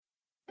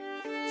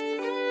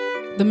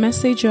The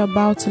message you're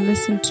about to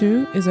listen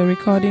to is a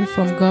recording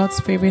from God's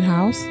favorite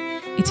house.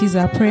 It is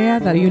our prayer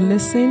that you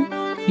listen,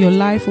 your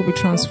life will be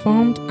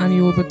transformed, and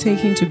you will be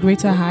taken to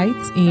greater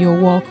heights in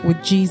your walk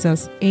with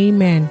Jesus.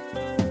 Amen.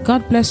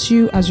 God bless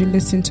you as you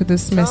listen to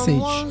this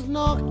message. Someone's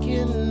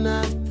knocking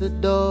at the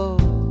door.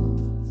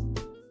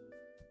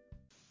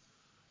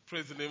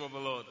 Praise the name of the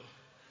Lord.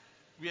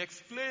 We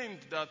explained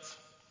that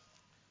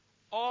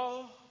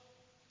all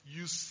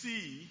you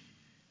see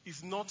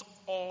is not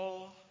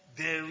all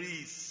there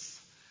is.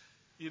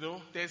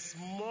 There's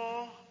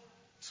more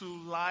to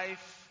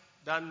life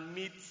than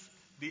meets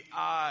the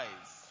eyes.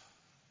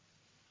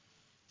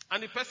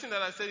 And the person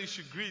that I said you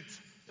should greet,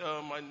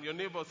 and your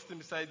neighbor sitting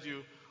beside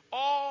you,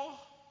 all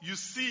you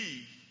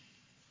see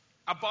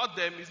about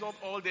them is not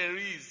all there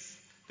is.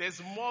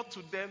 There's more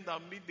to them than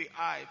meet the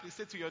eye. Please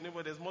say to your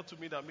neighbor, there's more to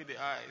me than meet the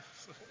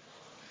eyes.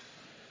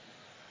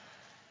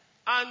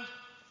 And,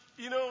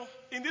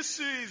 in this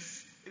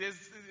series,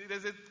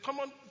 there's a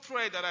common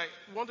thread that I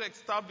want to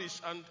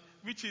establish, and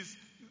which is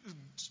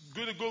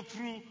going to go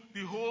through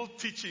the whole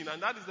teaching,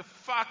 and that is the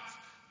fact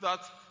that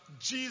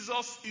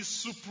Jesus is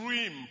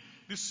supreme.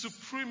 The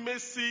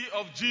supremacy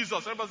of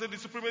Jesus. Everybody say the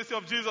supremacy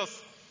of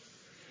Jesus.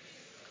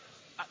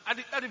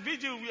 At the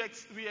video,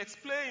 we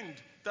explained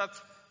that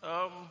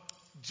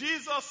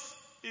Jesus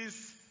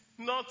is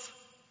not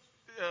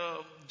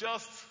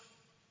just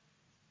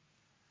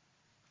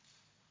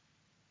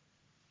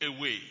a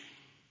way.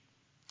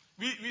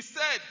 We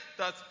said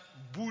that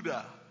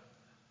Buddha,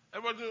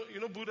 everybody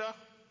know Buddha?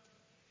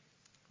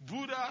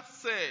 Buddha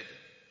said,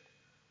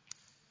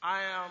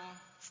 I am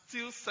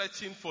still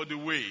searching for the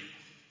way.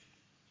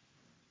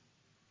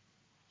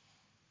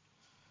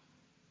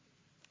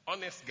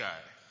 Honest guy.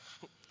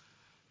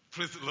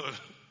 Praise the Lord.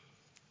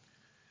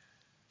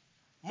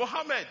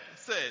 Muhammad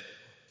said,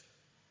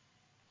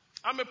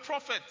 I'm a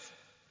prophet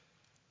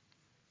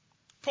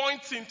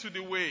pointing to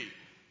the way.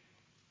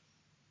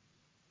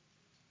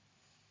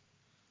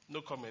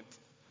 No comment.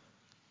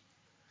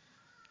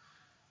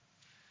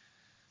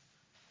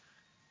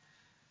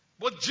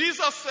 But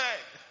Jesus said,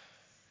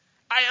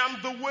 I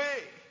am the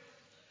way,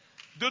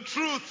 the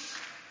truth,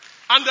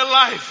 and the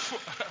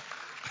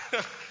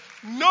life.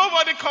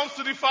 Nobody comes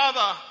to the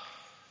Father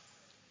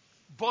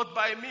but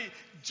by me.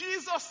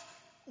 Jesus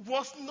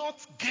was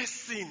not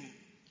guessing.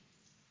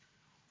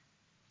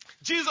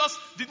 Jesus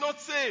did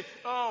not say,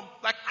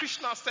 like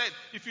Krishna said,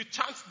 if you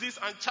chant this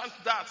and chant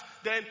that,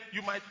 then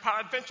you might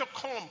peradventure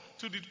come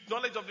to the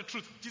knowledge of the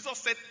truth. Jesus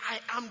said,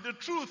 I am the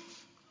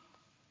truth.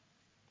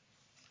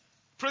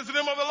 Praise the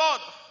name of the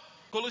Lord.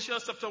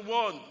 Colossians chapter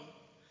 1.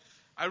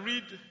 I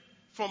read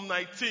from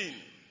 19.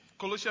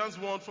 Colossians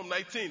 1 from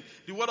 19.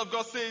 The word of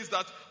God says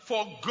that,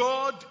 for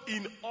God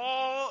in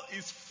all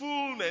his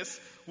fullness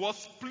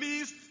was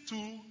pleased to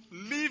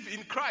live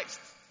in Christ.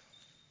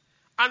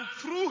 And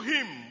through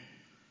him,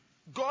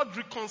 God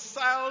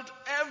reconciled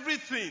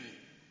everything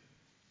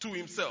to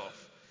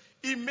himself.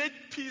 He made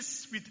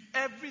peace with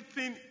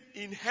everything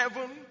in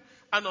heaven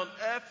and on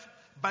earth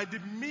by the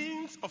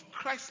means of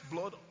Christ's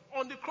blood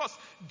on the cross.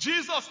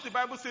 Jesus, the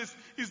Bible says,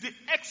 is the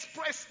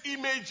express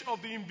image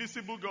of the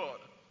invisible God.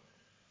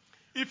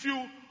 If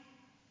you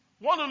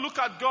want to look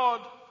at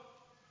God,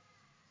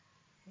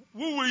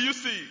 who will you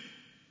see?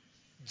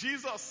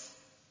 Jesus.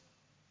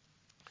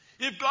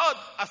 If God,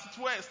 as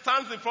it were,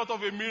 stands in front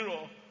of a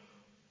mirror,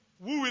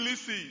 who will he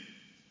see?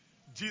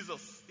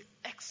 Jesus, the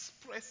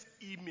express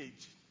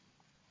image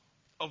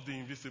of the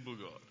invisible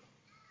God.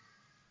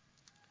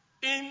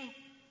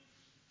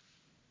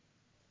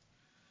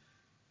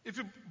 If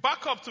you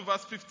back up to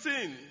verse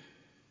 15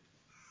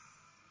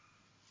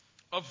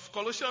 of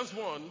Colossians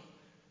 1,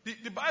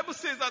 the Bible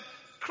says that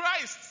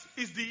Christ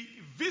is the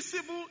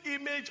visible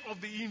image of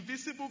the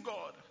invisible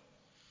God.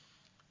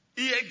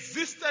 He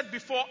existed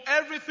before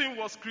everything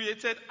was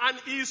created, and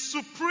he is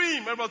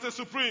supreme. Everybody say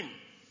supreme.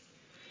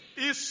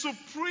 He is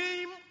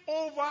supreme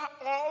over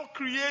all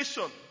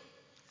creation.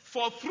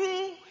 For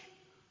through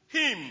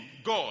him,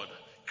 God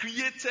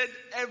created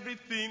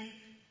everything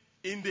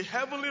in the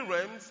heavenly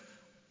realms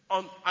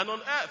and on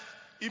earth.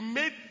 He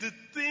made the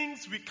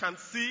things we can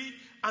see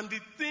and the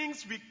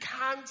things we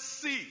can't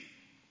see,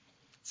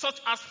 such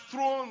as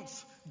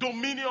thrones,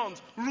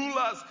 dominions,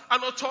 rulers,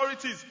 and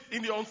authorities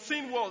in the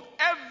unseen world.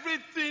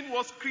 Everything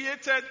was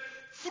created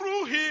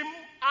through him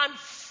and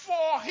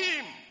for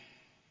him.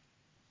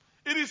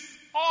 It is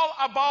all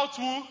about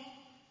who?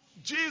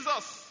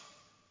 Jesus.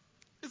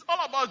 It's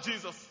all about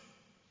Jesus.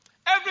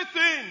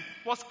 Everything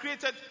was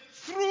created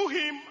through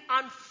him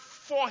and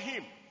for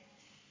him.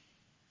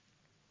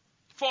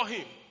 For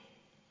him.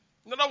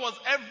 In other words,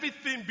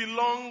 everything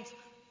belongs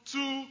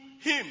to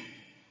him.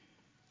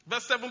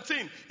 Verse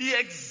 17, he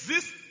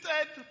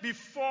existed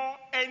before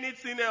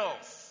anything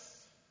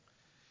else.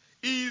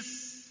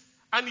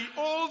 And he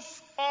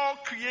holds all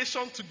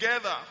creation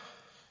together.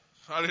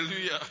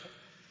 Hallelujah.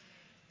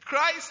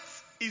 Christ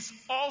is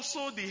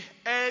also the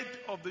head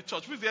of the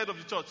church. Who is the head of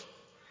the church?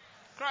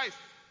 Christ.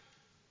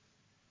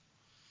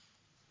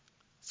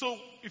 So,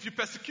 if you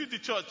persecute the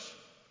church,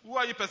 who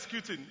are you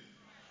persecuting?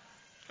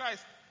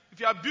 Christ. If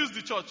you abuse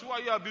the church, who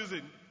are you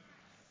abusing?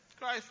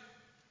 Christ.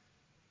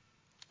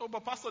 Oh,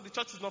 but pastor, the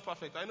church is not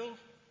perfect. I know.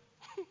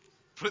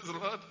 Praise the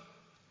Lord.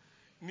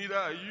 Neither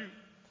are you.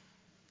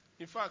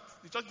 In fact,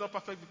 the church is not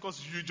perfect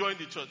because you joined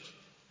the church.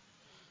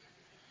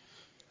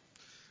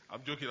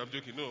 I'm joking.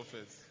 No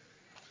offense.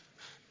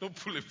 Don't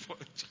pull a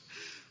punch.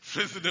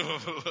 Praise the name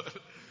of the Lord.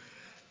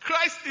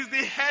 Christ is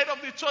the head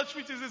of the church,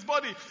 which is his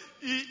body.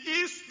 He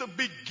is the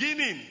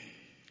beginning,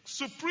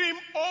 supreme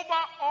over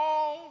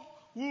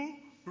all who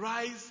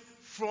rise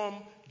from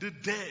the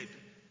dead.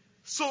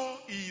 So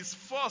he is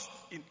first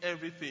in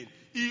everything.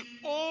 He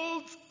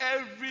holds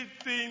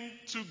everything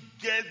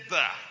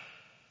together.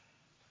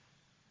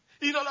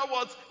 In other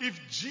words, if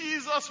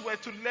Jesus were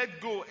to let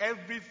go,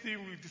 everything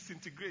will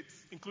disintegrate,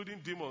 including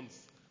demons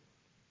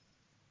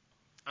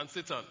and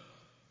Satan.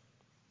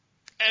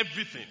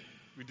 Everything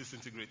will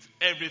disintegrate.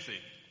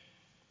 Everything.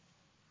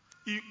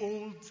 He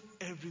holds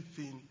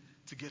everything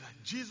together.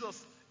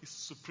 Jesus is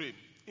supreme.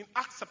 In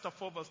Acts chapter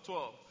 4 verse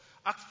 12,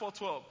 Acts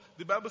 4:12,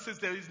 the Bible says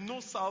there is no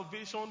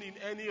salvation in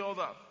any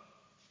other.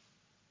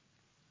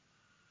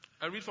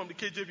 I read from the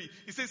KJV.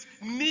 It says,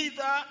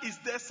 neither is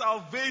there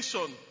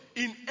salvation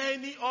in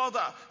any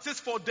other. It says,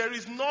 for there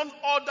is none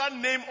other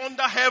name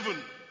under heaven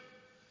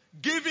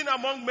given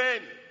among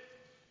men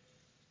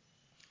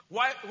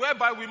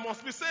whereby we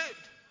must be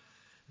saved.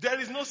 There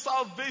is no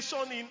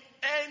salvation in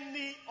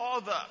any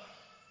other.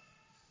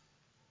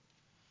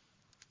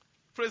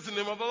 Praise the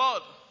name of the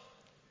Lord.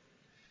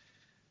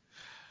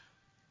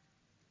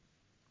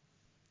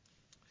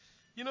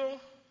 You know,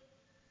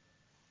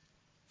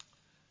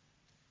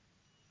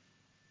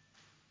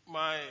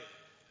 my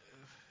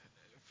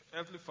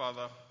earthly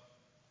father,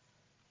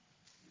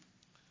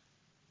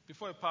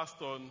 before he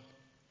passed on,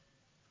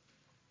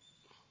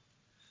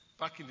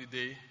 back in the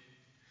day,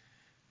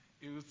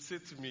 he would say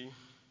to me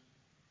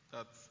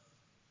that,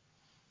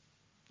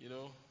 you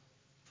know,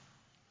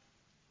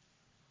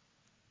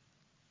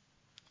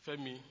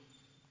 Femi,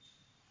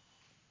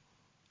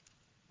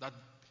 that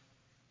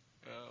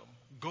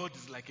God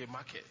is like a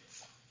market.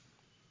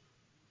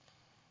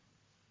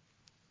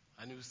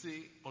 And he would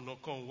say,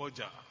 Onokon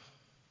Waja.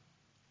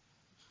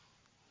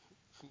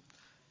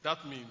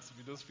 That means, if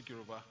you don't speak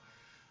Yoruba,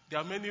 there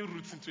are many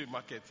routes into a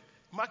market.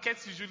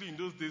 Markets usually in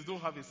those days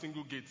don't have a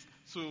single gate.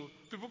 So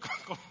people can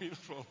come in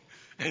from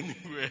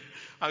anywhere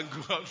and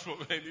go out from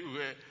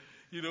anywhere,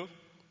 you know.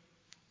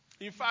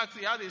 In fact,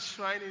 he had a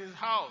shrine in his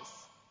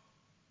house.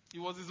 He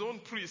was his own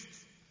priest.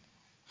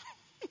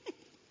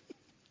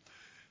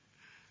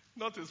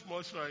 Not a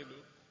small shrine, though.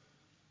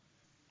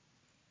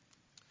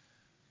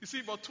 You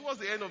see, but towards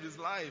the end of his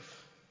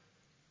life,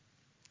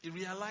 he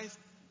realized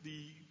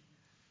the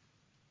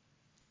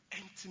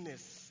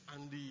emptiness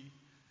and the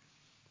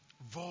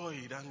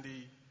void and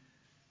the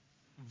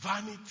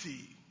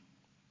vanity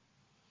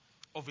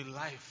of a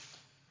life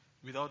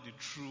without the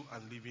true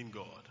and living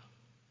God.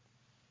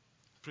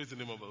 Praise the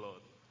name of the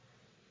Lord.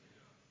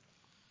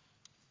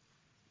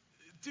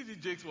 T.D.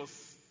 Jakes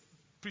was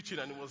preaching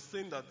and he was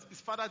saying that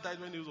his father died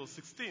when he was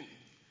 16.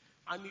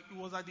 And he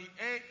was at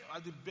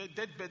the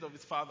deathbed of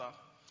his father.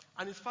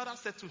 And his father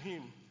said to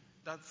him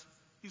that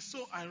it's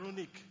so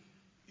ironic.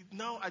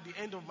 Now at the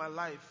end of my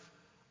life,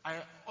 I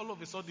all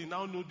of a sudden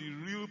now know the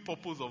real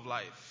purpose of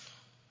life.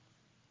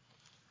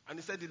 And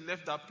he said he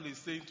left that place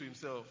saying to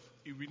himself,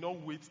 he will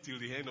not wait till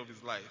the end of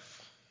his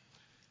life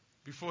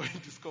before he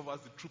discovers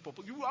the true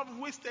purpose. You have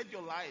wasted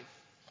your life.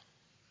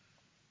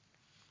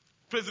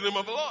 Praise the name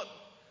of the Lord.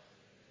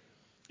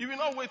 He will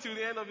not wait till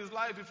the end of his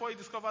life before he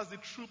discovers the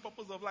true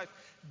purpose of life.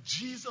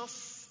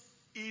 Jesus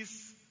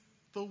is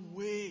the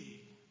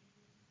way.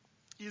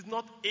 He's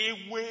not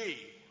a way.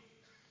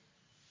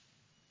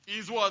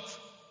 He's what?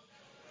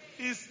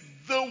 He's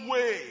the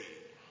way.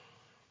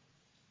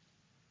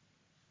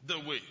 The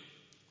way.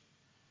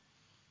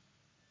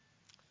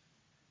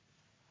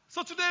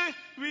 So today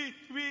we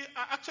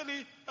are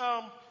actually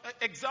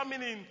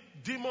examining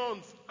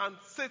demons and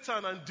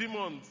Satan and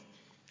demons.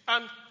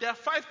 And there are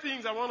 5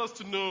 things I want us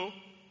to know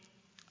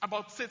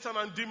about Satan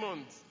and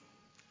demons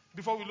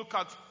before we look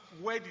at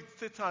where did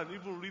Satan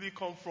even really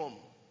come from.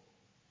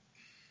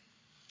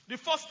 The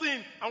first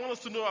thing I want us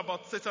to know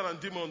about Satan and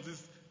demons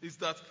is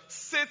that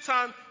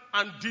Satan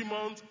and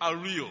demons are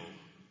real.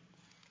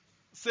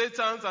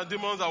 Satan and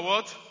demons are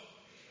what?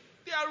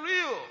 They are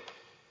real.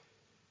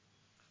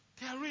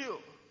 They are real.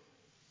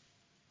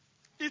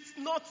 It's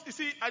not, you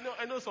see,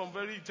 I know some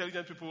very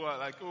intelligent people who are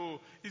like, oh,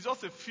 it's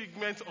just a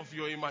figment of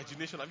your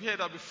imagination. Have you heard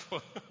that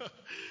before?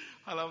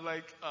 And I'm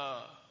like,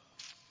 a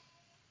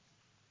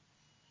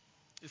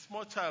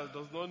small child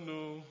does not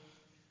know.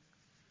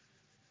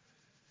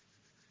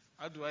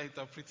 How do I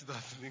interpret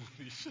that in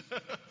English?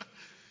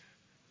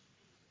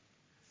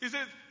 They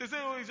say,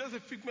 oh, it's just a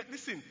figment.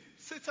 Listen,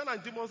 Satan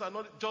and demons are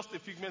not just a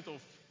figment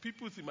of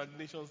people's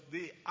imaginations.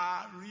 They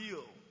are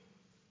real.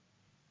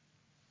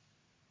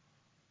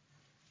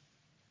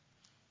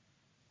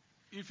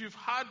 If you've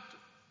had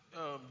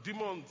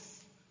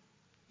demons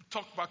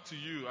talk back to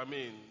you, I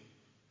mean,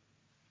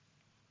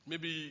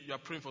 maybe you're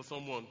praying for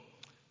someone.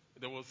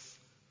 There was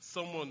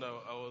someone,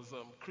 I was,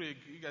 Craig,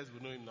 you guys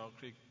will know him now,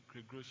 Craig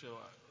Groeschel,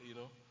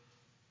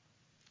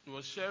 he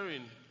was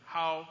sharing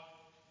how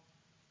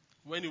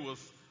when he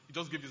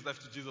just gave his life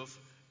to Jesus,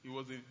 he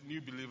was a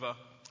new believer,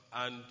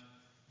 and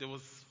he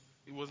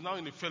was now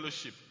in a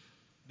fellowship.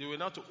 They were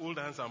now to hold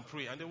hands and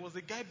pray, and there was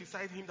a guy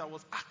beside him that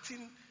was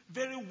acting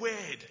very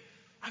weird,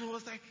 and he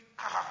was like,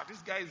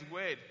 this guy is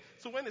weird.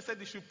 So when they said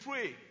they should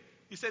pray,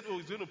 he said,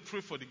 he's going to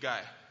pray for the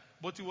guy,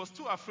 but he was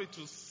too afraid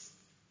to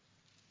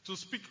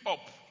speak up,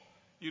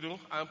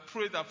 and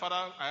pray that,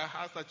 Father, I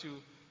ask that you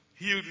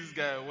heal this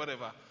guy or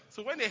whatever.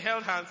 So when they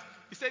held hands,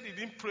 he said he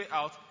didn't pray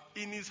out.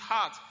 In his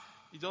heart,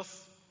 he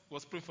just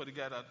was praying for the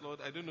guy that, Lord,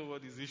 I don't know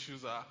what his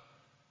issues are.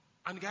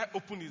 And the guy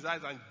opened his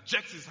eyes and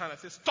jerked his hand and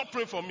said, stop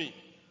praying for me.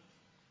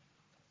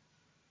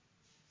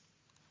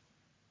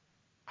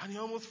 And he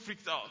almost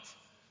freaked out.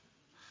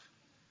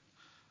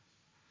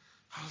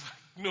 I was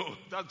like, no,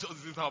 that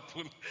just didn't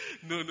happen.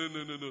 No.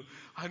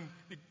 And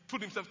he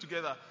put himself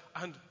together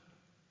and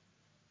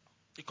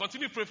he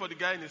continued praying for the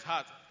guy in his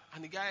heart.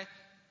 And the guy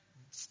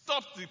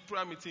stopped the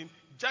prayer meeting,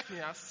 jerked his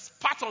hand,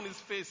 spat on his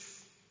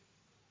face.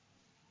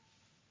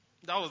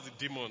 That was the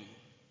demon.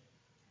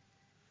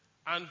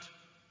 And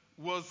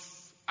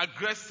was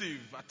aggressive,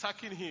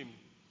 attacking him.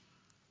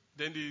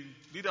 Then the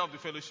leader of the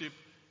fellowship,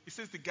 he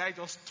says the guy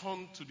just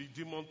turned to the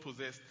demon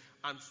possessed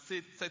and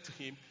said to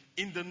him,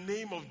 in the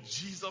name of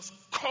Jesus,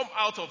 come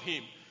out of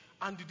him.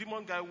 And the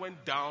demon guy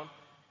went down,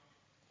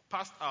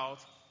 passed out,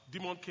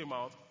 demon came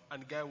out,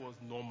 and the guy was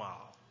normal.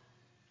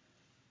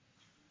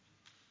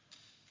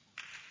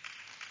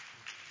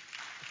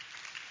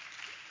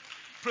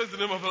 Praise the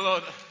name of the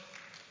Lord.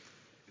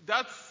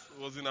 That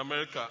was in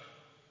America.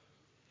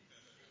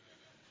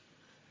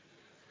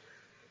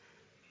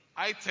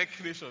 High-tech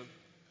nation.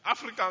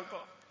 African.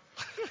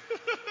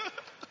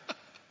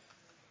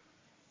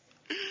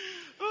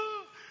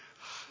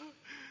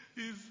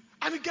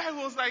 And the guy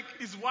was like,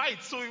 he's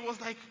white, so he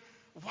was like,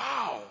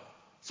 wow,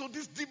 so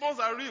these demons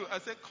are real. I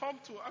said, come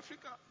to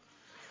Africa.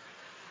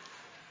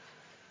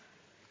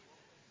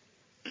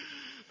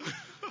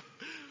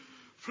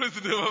 Praise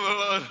the name of the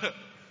Lord.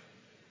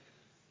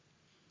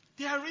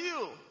 They are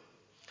real.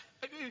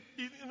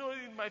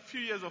 In my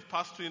few years of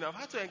pastoring, I've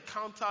had to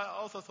encounter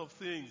all sorts of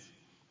things.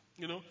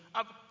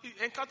 I've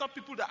encountered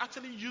people that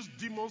actually use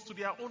demons to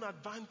their own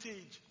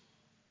advantage.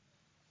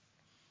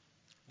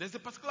 There's a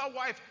particular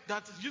wife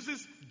that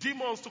uses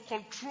demons to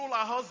control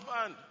her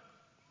husband.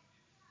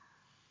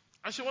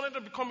 And she wanted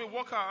to become a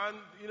worker, and,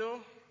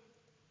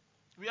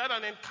 we had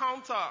an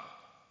encounter.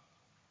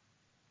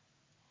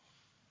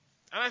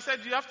 And I said,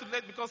 you have to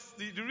because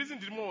the reason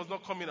the demon was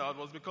not coming out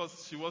was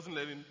because she wasn't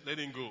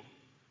letting go.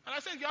 And I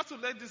said, you have to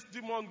let this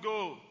demon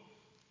go.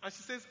 And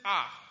she says,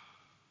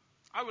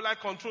 how will I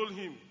control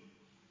him?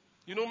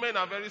 Men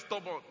are very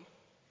stubborn.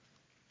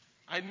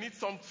 I need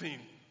something.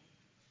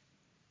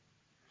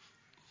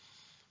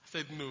 I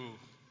said, no,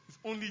 it's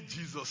only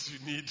Jesus you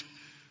need.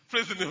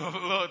 Praise the name of the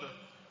Lord.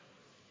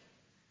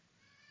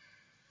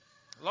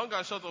 Long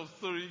and short of the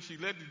story, she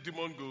let the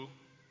demon go,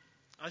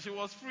 and she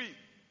was free.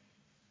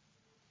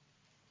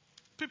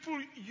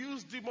 People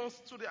use demons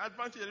to their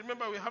advantage. I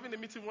remember we were having a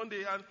meeting one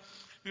day, and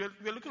we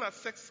were looking at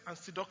sex and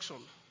seduction.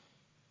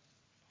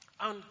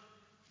 And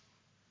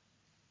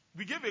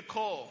we gave a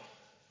call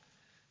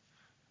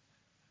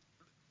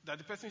that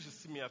the person should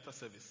see me after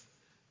service.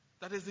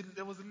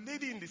 There was a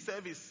lady in the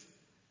service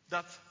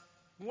that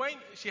when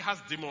she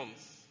has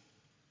demons,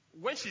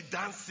 when she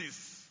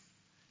dances,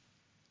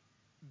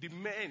 the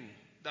man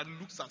that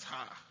looks at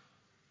her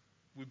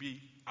will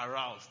be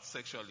aroused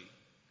sexually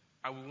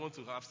and will want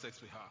to have sex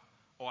with her,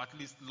 or at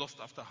least lust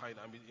after her in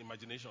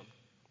imagination.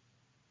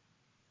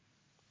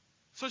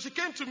 So she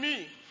came to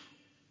me.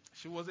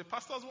 She was a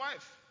pastor's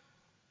wife.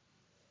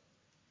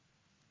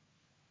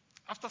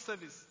 After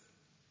service.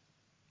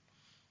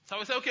 So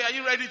I said, okay, are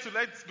you ready to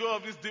let go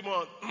of this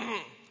demon?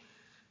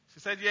 She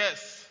said,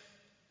 yes.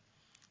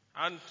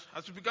 And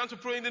as we began to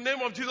pray in the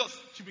name of Jesus,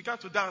 she began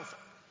to dance.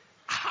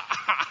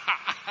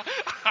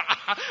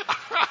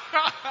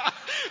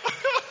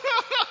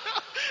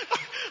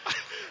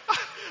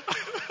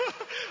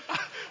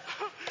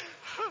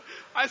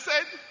 I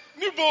said,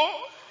 Nibo.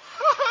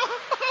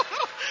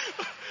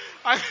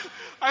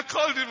 I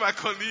called in my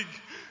colleague,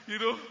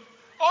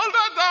 hold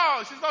her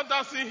down. She's not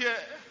dancing here.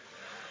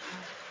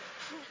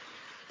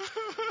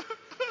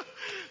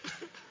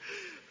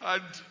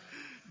 And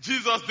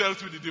Jesus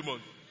dealt with the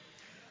demon.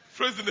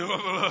 Praise the name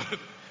of the Lord.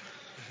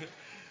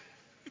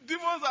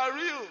 Demons are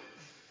real.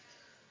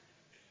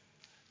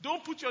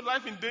 Don't put your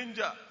life in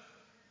danger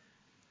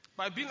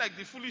by being like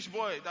the foolish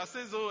boy that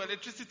says, oh,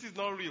 electricity is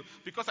not real.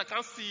 Because I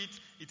can't see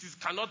it,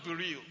 cannot be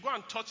real. Go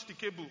and touch the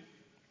cable.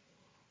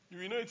 You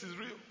will know it is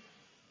real.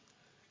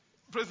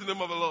 Praise the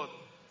name of the Lord.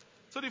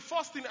 So the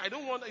first thing I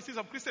don't want, I see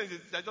some Christians,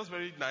 they're just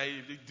very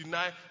naive. They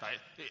deny that,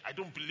 hey, I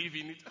don't believe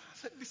in it. I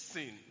said,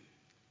 listen,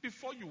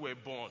 before you were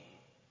born.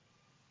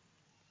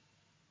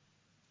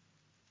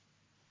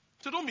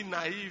 So don't be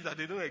naive that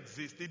they don't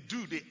exist. They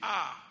do, they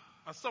are.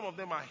 And some of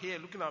them are here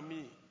looking at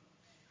me.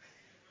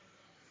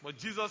 But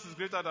Jesus is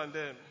greater than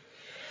them.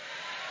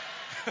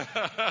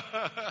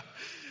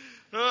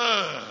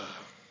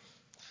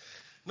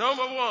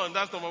 Number one,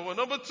 that's number one.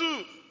 Number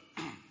two,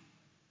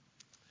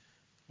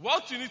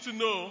 what you need to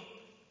know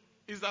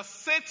is that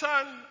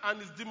Satan and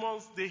his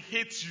demons, they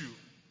hate you.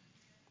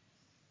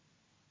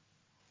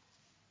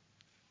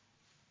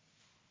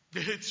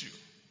 They hate you.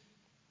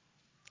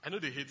 I know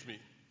they hate me.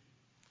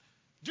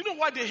 Do you know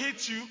why they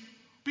hate you?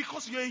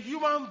 Because you're a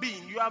human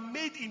being. You are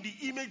made in the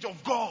image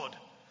of God.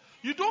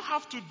 You don't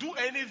have to do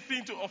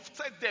anything to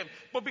offset them.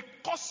 But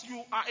because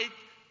you are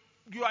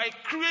a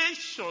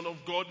creation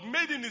of God,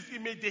 made in his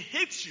image, they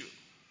hate you.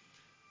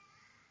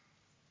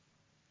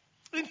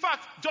 In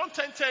fact, John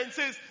 10:10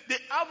 says they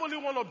have only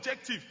one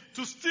objective: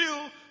 to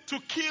steal, to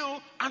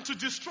kill, and to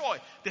destroy.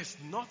 There's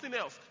nothing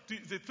else.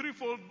 It's a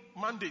threefold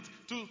mandate: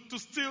 to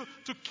steal,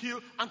 to kill,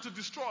 and to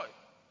destroy.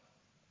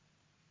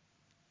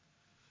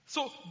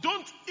 So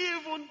don't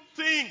even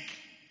think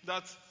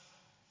that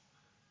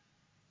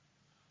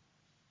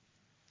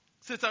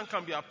Satan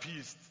can be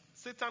appeased.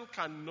 Satan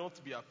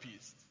cannot be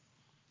appeased.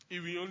 He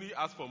will only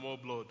ask for more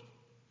blood.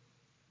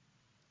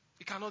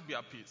 He cannot be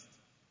appeased.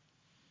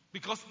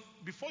 Because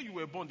before you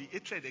were born, the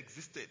hatred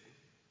existed.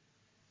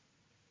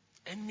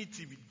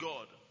 Enmity with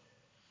God.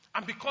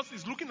 And because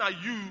he's looking at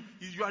you,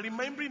 you are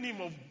remembering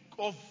him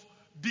of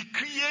the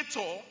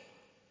Creator.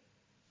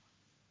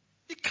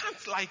 He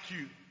can't like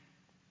you.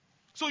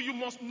 So you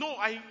must know,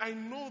 I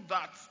know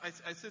that.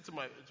 I said to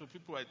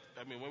people,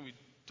 when we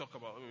talk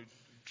about, when we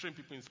train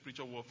people in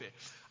spiritual warfare,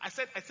 I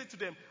said to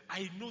them,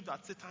 I know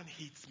that Satan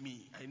hates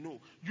me. I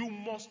know. You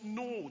must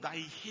know that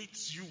he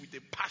hates you with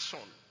a passion.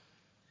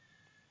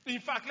 In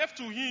fact, left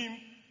to him,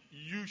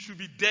 you should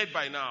be dead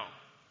by now.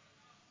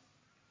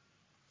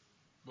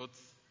 But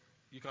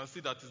you can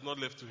see that it's not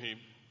left to him.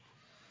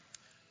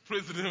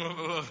 Praise the name of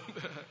the Lord.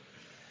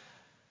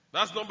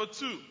 That's number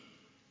two.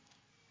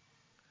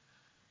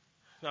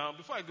 Now,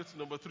 before I go to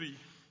number three.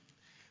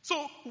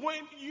 So,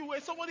 when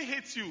somebody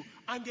hates you,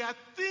 and there are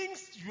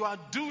things you are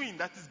doing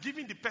that is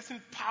giving the person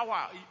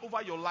power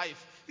over your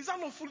life, is that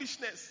not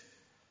foolishness?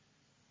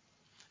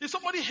 If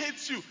somebody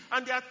hates you,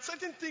 and there are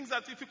certain things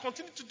that if you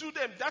continue to do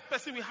them, that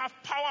person will have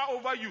power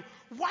over you,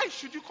 why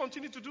should you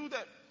continue to do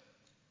them?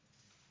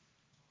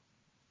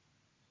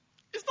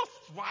 It's not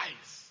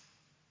wise.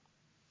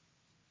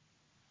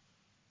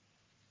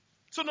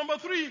 So number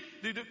three,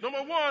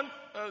 number one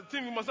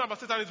thing we must know about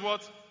Satan is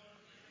what?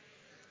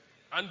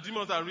 And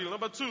demons are real.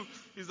 Number two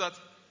is that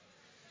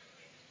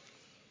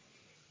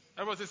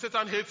everyone say,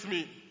 Satan hates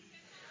me.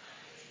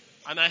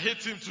 And I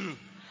hate him too.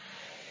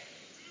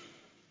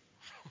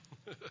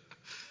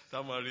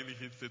 That man really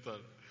hates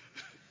Satan.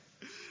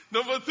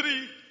 Number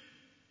three,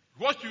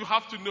 what you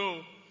have to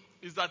know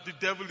is that the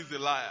devil is a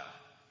liar.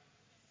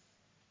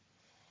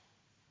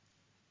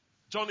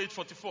 John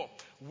 8:44.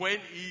 When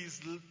he's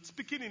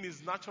speaking in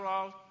his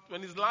natural,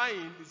 when he's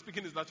lying, he's speaking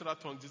in his natural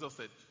tongue, Jesus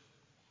said,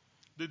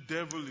 the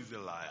devil is a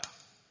liar.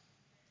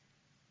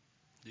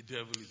 The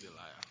devil is a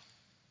liar.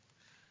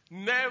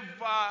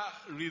 Never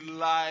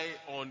rely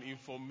on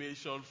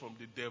information from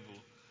the devil,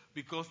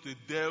 because the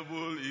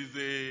devil is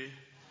a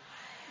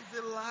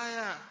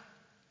liar.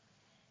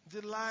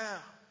 He's a liar.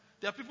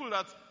 There are people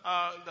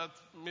that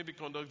maybe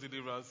conduct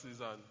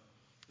deliverances and,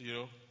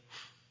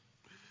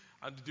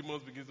 and the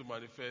demons begin to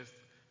manifest,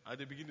 and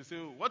they begin to say,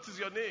 oh, what is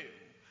your name?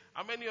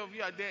 How many of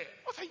you are there?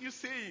 What are you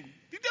saying?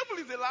 The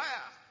devil is a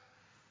liar.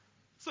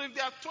 So if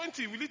there are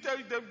 20, will he tell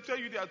you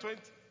there are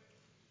 20?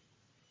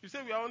 You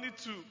say we are only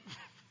 2.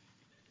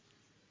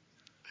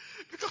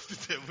 Because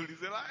the devil is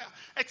a liar.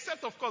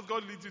 Except, of course,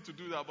 God leads you to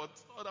do that, but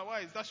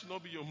otherwise, that should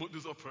not be your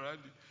modus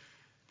operandi.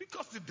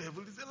 Because the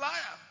devil is a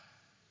liar.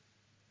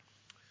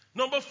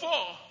 Number 4,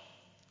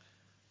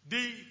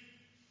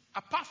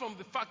 apart from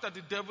the fact that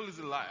the devil is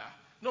a liar,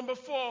 number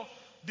 4,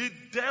 the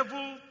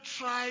devil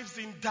thrives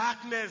in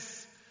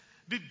darkness.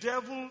 The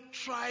devil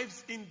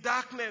thrives in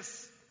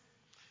darkness.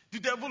 The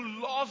devil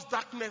loves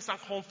darkness and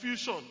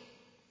confusion.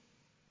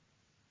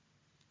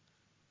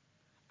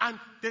 And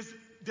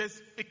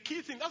there's a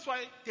key thing. That's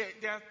why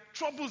there are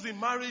troubles in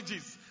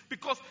marriages.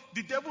 Because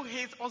the devil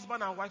hates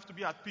husband and wife to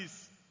be at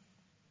peace.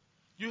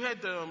 You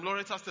heard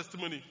Loretta's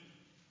testimony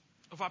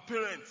of her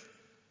parents.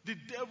 The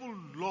devil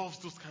loves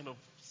those kind of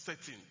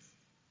settings.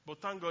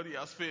 But thank God he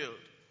has failed.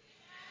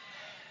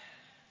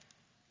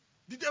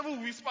 The devil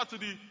whispered to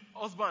the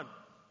husband,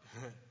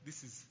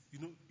 this is,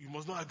 you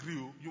must not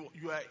agree.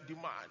 You are the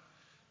man.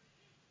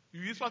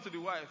 You whisper to the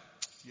wife,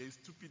 you're a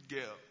stupid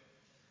girl.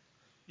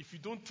 If you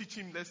don't teach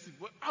him lessons,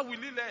 how will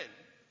he learn?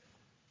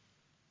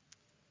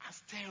 And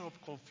stir up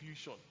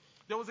confusion.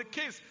 There was a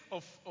case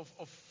of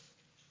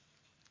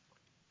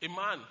a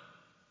man.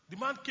 The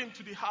man came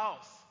to the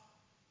house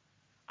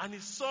and he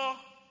saw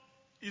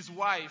his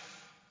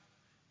wife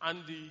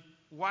and the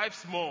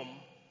wife's mom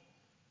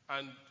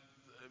and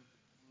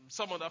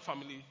some other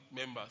family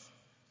members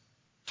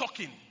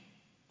talking.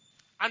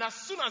 And as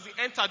soon as he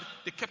entered,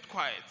 they kept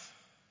quiet.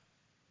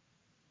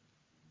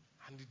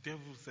 And the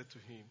devil said to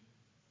him,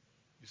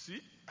 you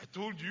see, I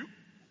told you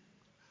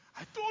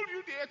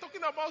they are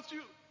talking about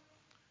you.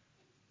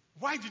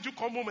 Why did you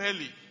come home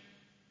early?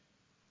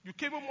 You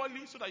came home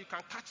early so that you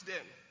can catch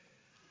them.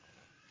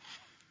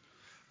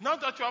 Now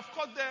that you have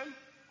caught them,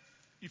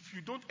 if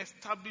you don't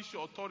establish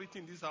your authority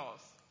in this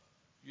house,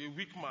 you're a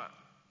weak man.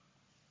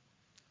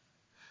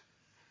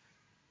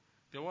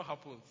 Then what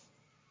happens?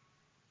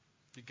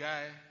 The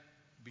guy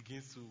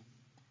begins to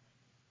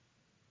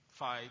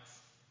fight.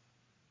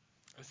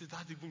 And says,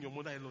 "That's even your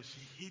mother-in-law, she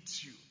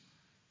hates you."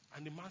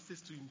 And the man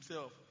says to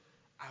himself,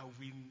 "I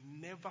will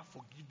never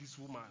forgive this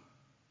woman."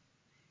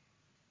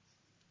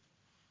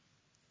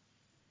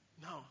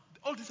 Now,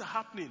 all these are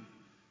happening.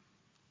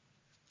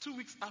 2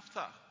 weeks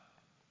after,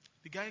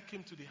 the guy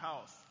came to the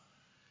house.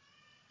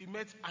 He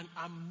met an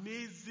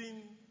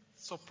amazing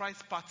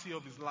surprise party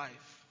of his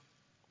life.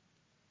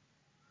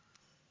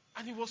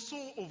 And he was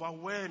so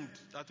overwhelmed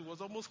that he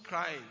was almost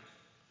crying.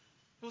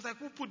 He was like,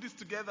 "Who put this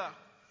together?"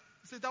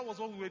 He said, "That was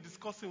what we were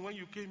discussing when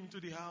you came into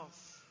the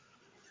house.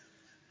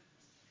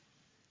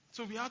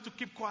 So we had to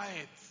keep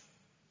quiet."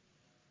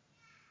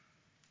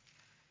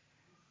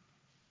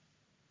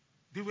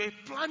 They were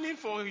planning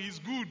for his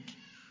good.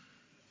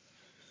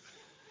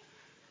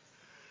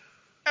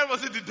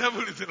 Everybody said, "The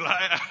devil is a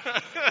liar."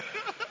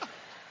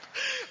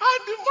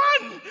 And the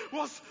man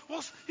was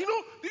he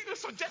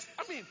suggests,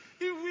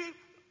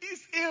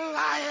 he's a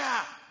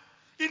liar.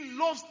 He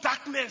loves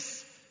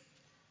darkness.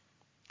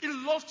 He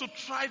loves to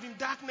thrive in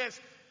darkness.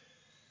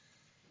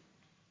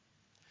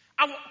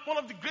 And one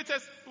of the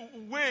greatest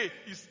way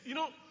is,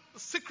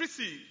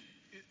 secrecy.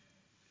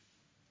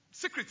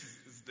 Secret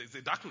is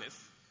a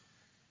darkness.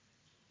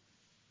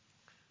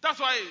 That's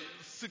why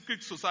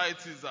secret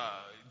societies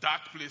are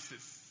dark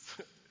places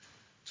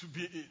to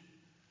be in.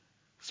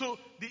 So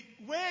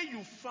where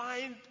you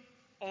find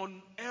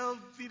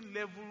unhealthy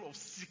level of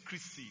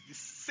secrecy, the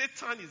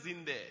Satan is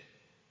in there.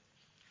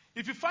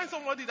 If you find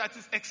somebody that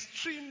is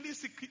extremely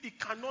secret, he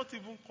cannot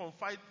even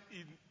confide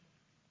in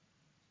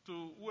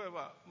to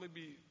whoever,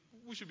 maybe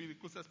who should be the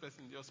closest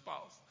person, your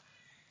spouse.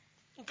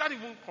 You can't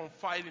even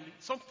confide in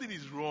it. Something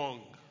is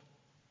wrong.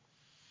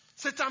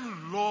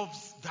 Satan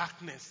loves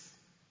darkness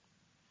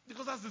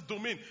because that's his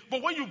domain.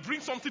 But when you bring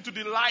something to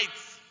the light,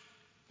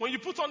 when you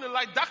put on the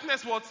light,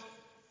 darkness what?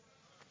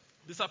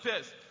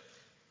 Disappears.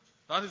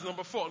 That is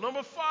number 4.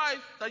 Number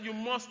 5 that you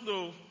must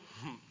know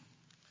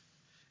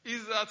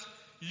is that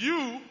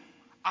you,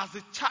 as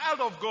a child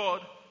of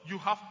God, you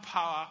have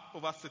power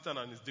over Satan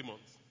and his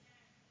demons.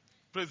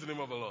 Praise the name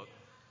of the Lord.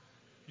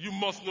 You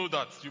must know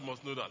that. You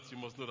must know that. You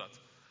must know that.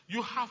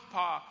 You have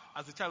power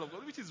as a child of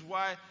God, which is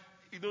why,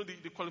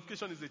 the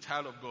qualification is a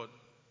child of God.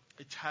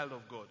 A child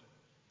of God.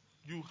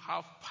 You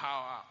have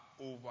power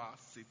over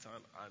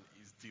Satan and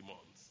his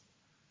demons.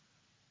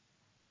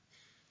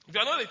 If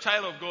you are not a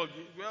child of God,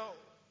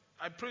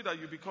 I pray that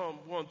you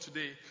become one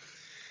today,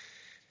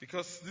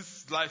 because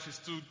this life is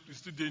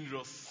too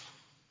dangerous.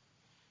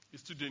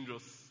 It's too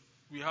dangerous.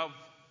 We have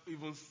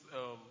even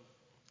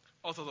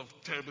all sorts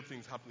of terrible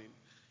things happening.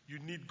 You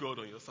need God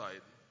on your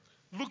side.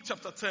 Luke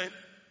chapter 10,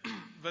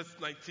 verse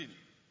 19.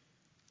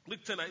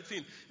 Luke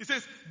 10:19. It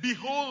says,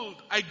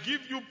 "Behold, I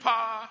give you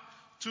power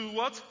to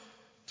what?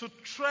 To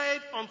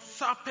tread on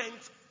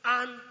serpents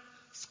and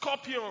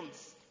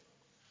scorpions,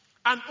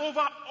 and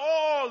over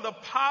all the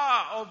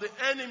power of the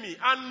enemy,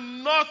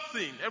 and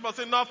nothing," everybody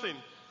say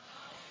nothing.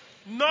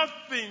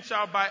 Nothing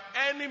shall by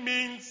any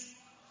means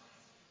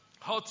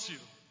hurt you.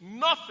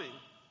 Nothing.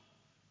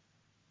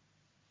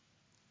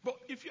 But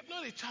if you're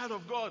not a child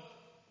of God,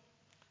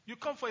 you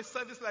come for a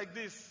service like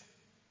this,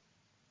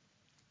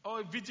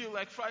 or a video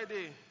like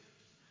Friday,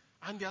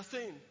 and they are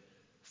saying,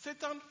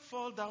 "Satan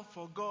fall down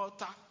for God,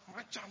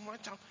 march.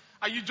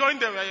 And you join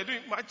them and you're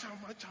doing march.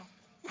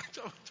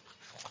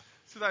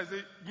 So I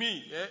say,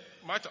 "Me,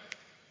 march.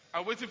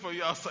 I'm waiting for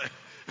you outside."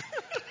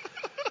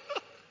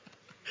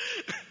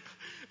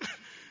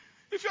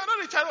 If you're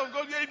not a child of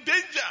God, you're in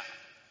danger.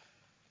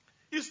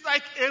 It's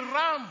like a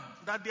ram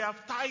that they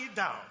have tied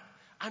down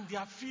and they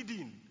are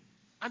feeding.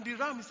 And the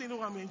ram is saying,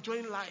 "Oh, I'm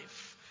enjoying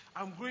life.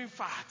 I'm growing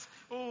fat.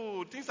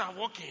 Oh, things are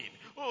working.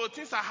 Oh,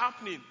 things are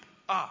happening."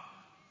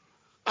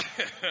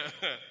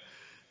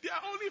 They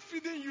are only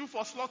feeding you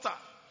for slaughter.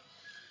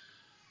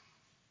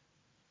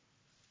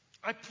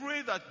 I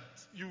pray that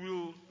you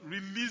will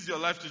release your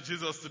life to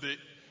Jesus today.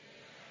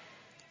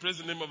 Praise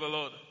the name of the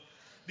Lord.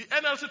 The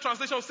NLT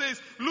translation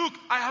says, "Look,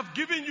 I have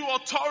given you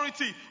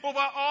authority over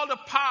all the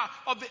power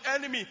of the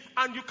enemy,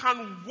 and you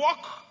can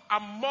walk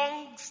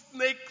among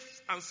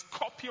snakes and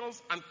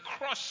scorpions and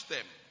crush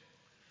them,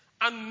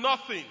 and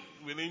nothing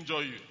will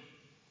injure you."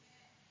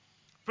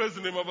 Praise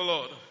the name of the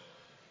Lord.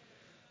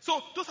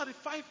 So those are the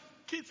 5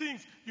 key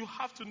things you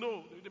have to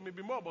know. There may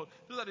be more, but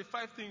those are the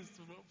 5 things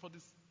for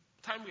this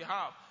time we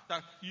have,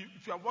 that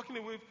if you are walking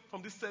away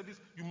from this service,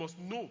 you must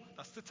know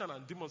that Satan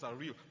and demons are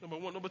real. Number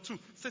 1. Number 2,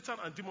 Satan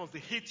and demons, they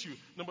hate you.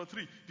 Number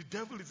 3, the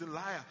devil is a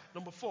liar.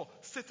 Number 4,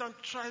 Satan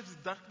thrives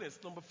in darkness.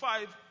 Number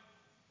 5,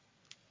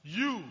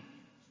 you,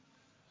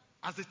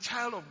 as a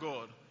child of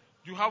God,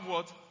 you have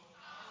what?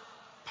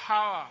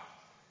 Power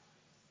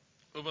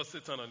over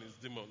Satan and his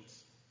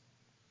demons.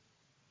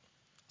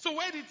 So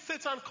where did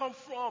Satan come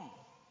from?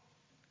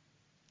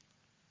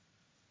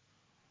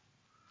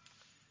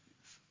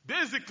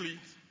 Basically,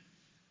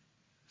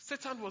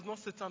 Satan was not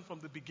Satan from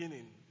the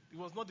beginning. He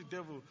was not the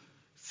devil.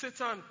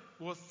 Satan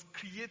was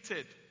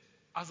created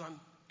as an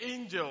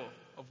angel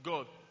of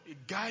God, a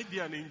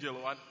guardian angel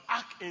or an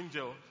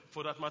archangel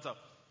for that matter.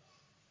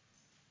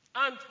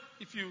 And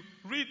if you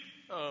read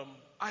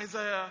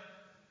Isaiah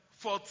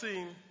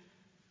 14,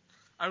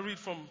 I read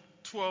from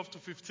 12 to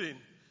 15.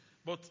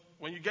 But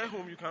when you get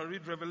home, you can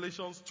read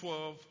Revelations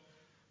 12,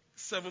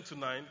 7 to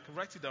 9. You can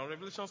write it down.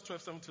 Revelations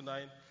 12, 7 to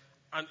 9.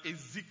 And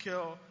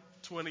Ezekiel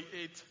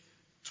 28,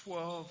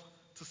 12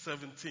 to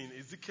 17.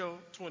 Ezekiel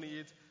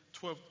 28,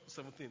 12 to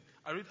 17.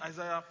 I read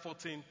Isaiah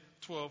 14,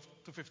 12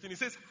 to 15. It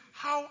says,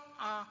 how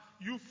are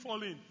you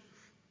falling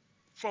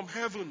from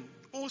heaven,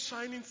 O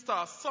shining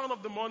star, son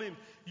of the morning?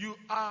 You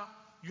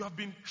have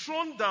been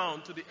thrown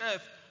down to the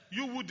earth.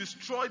 You will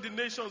destroy the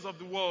nations of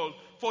the world.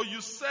 For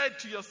you said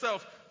to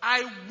yourself,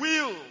 I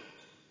will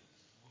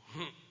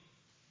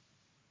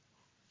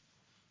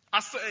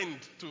ascend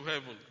to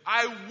heaven.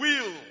 I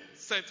will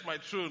set my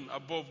throne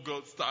above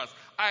God's stars.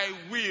 I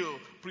will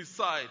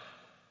preside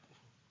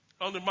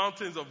on the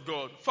mountains of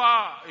God,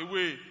 far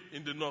away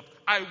in the north.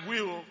 I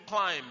will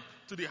climb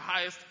to the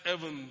highest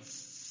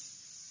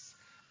heavens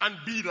and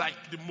be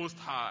like the Most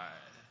High.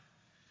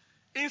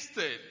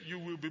 Instead, you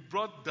will be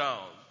brought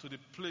down to the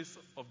place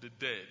of the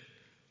dead,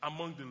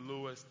 among the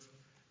lowest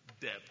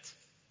depth.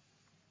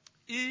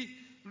 He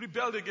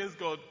rebelled against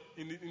God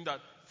in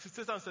that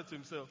Satan said to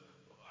himself,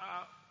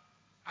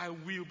 I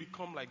will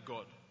become like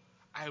God.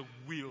 I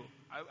will.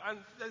 And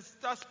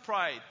that's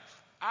pride.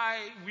 I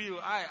will.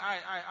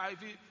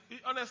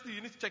 Honestly,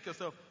 you need to check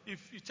yourself.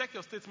 If you check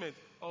your statement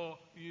or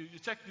you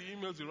check the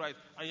emails you write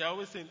and you're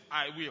always saying,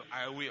 I will.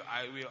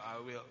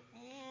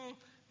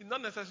 It's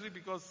not necessarily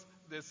because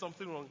there's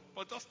something wrong,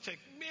 but just check.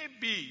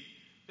 Maybe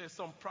there's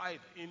some pride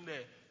in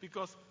there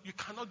because you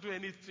cannot do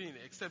anything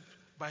except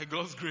by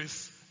God's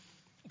grace.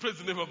 Praise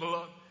the name of the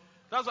Lord.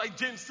 That's why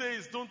James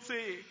says, don't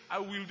say, I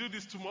will do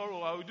this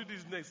tomorrow, I will do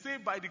this next. Say,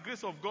 by the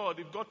grace of God,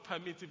 if God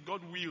permits, if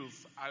God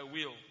wills, I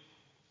will.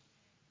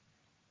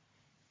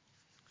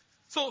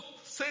 So,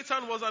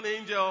 Satan was an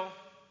angel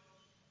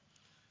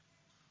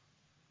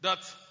that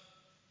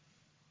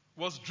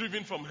was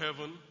driven from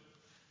heaven.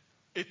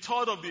 A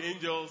third of the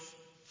angels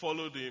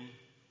followed him.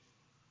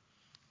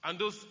 And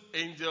those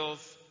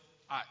angels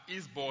are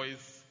his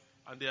boys,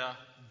 and they are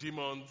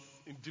demons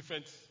in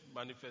different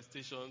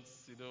manifestations,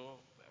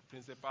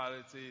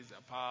 principalities,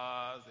 their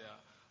powers, their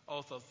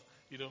all sorts,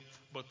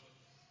 but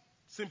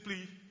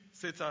simply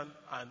Satan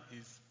and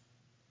his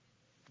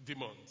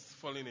demons,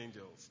 fallen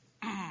angels.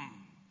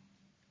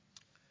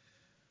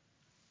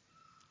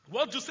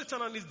 What do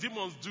Satan and his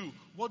demons do?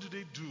 What do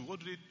they do? What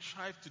do they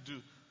strive to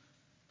do?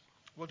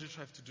 What do they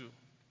strive to do?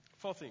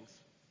 4 things.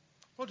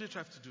 What do they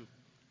strive to do?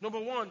 Number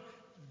 1,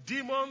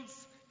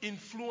 demons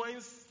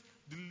influence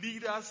the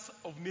leaders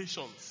of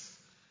nations.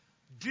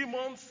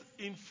 Demons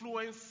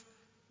influence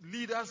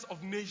leaders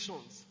of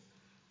nations.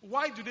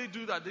 Why do they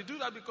do that? They do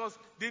that because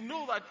they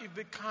know that if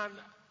they can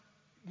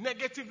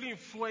negatively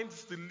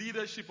influence the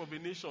leadership of a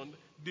nation,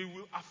 they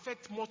will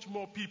affect much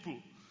more people.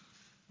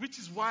 Which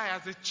is why,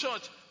 as a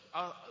church,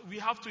 we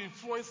have to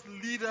influence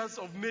leaders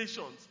of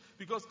nations.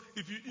 Because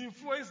if you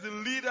influence the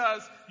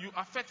leaders, you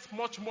affect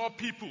much more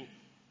people.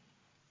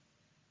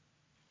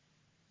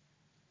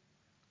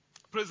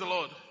 Praise the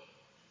Lord.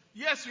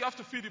 Yes, you have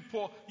to feed the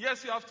poor.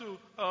 Yes, you have to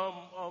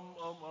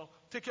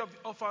take care of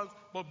the orphans.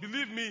 But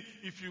believe me,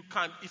 if you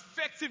can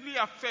effectively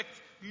affect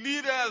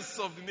leaders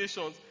of the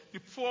nations, the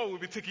poor will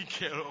be taken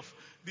care of.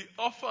 The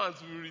orphans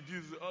will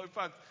reduce, or in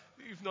fact,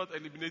 if not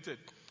eliminated.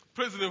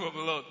 Praise the name of the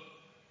Lord.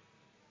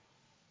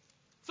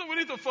 So we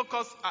need to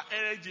focus our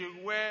energy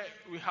where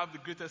we have the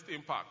greatest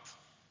impact.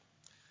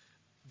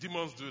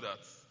 Demons do that.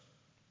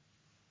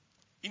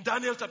 In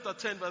Daniel chapter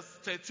 10, verse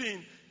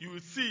 13, you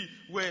will see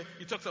where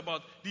he talks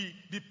about the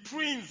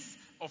prince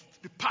of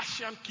the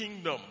Persian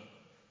kingdom.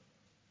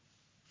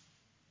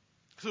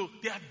 So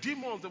there are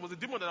demons. There was a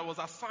demon that was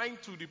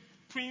assigned to the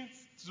prince,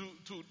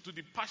 to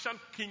the Persian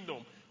kingdom,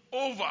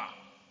 over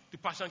the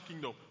Persian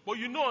kingdom. But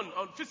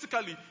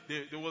physically,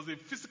 there was a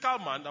physical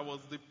man that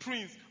was the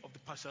prince of the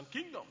Persian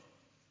kingdom.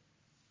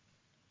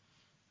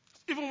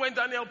 Even when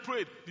Daniel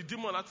prayed, the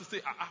demon had to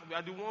say, we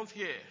are the ones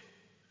here.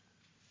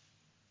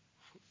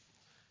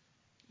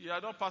 You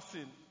are not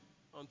passing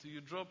until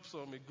you drop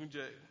some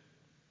egunje.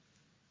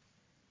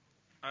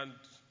 And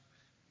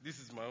this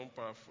is my own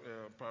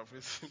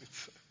paraphrasing.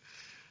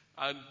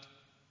 And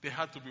there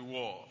had to be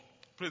war.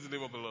 Praise the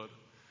name of the Lord.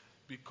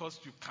 Because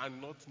you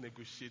cannot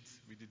negotiate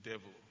with the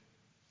devil.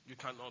 You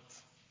cannot.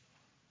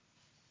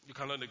 You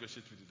cannot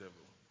negotiate with the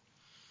devil.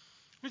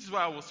 Which is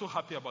why I was so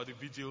happy about the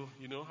vigil.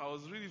 I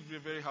was really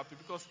very, very happy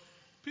because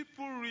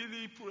people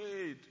really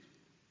prayed.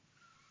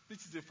 Which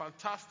is a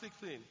fantastic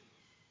thing.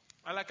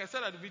 And like I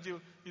said at the vigil,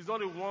 it's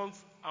not a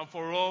once and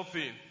for all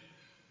thing.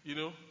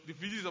 The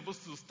vigil is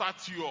supposed to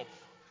start you up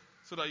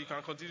so that you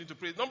can continue to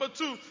pray. Number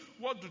 2,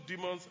 what do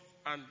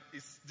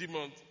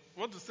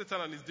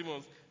Satan and his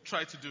demons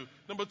try to do?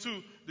 Number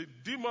 2, the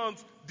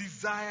demons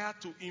desire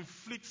to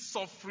inflict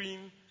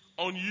suffering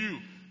on you.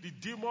 The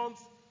demons,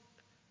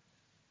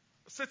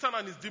 Satan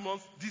and his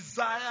demons,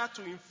 desire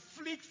to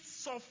inflict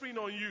suffering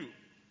on you.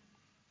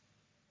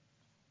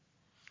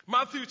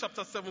 Matthew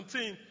chapter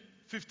 17,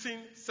 15,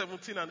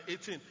 17, and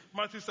 18.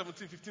 Matthew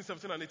 17, 15,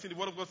 17, and 18. The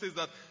word of God says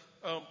that,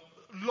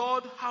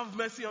 Lord, have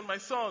mercy on my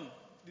son.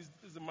 This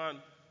is a man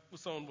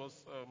whose son was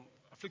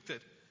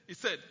afflicted. He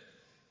said,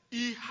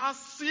 he has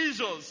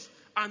seizures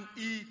and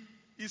he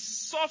is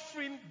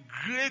suffering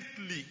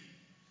greatly.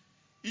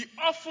 He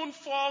often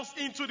falls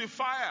into the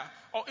fire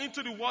or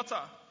into the water.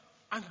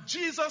 And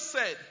Jesus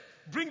said,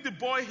 bring the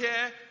boy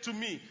here to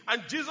me.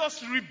 And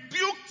Jesus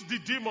rebuked the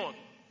demon.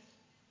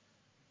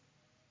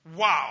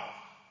 Wow.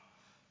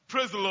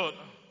 Praise the Lord.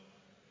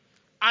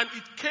 And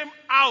it came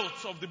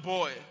out of the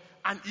boy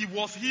and he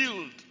was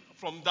healed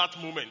from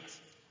that moment.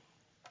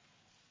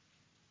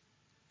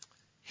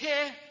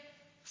 Here,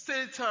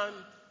 Satan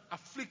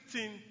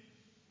afflicting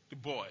the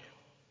boy.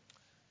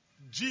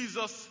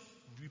 Jesus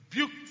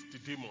rebuked the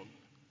demon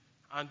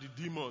and the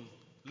demon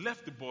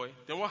left the boy.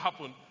 Then what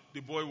happened? The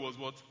boy was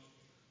what?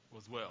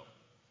 Was well.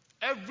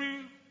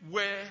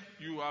 Everywhere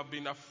you have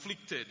been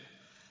afflicted,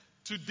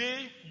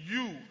 today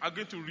you are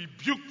going to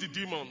rebuke the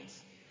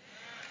demons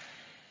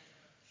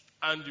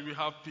and you will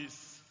have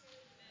peace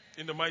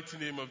in the mighty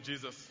name of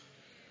Jesus.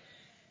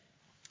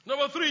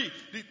 Number 3,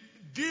 the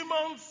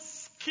demons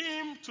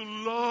scheme to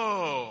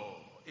lure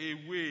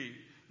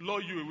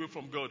you away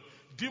from God.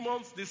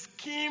 Demons, they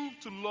scheme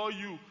to lure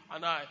you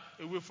and I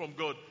away from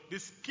God. They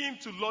scheme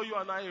to lure you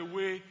and I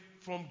away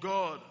from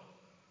God.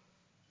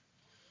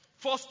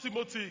 1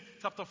 Timothy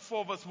chapter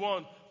 4 verse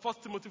 1. 1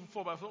 Timothy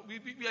 4 verse 1.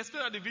 We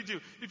explained at the video.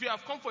 If you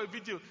have come for a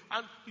video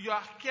and you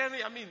are hearing,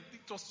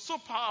 it was so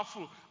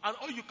powerful and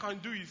all you can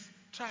do is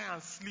try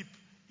and sleep.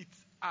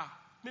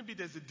 Maybe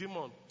there's a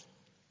demon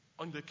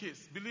on the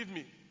case. Believe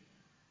me.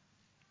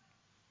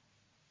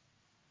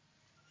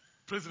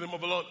 Praise the name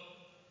of the Lord.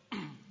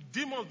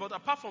 Demons, but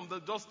apart from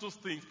just those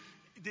things,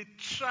 they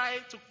try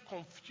to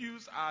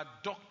confuse our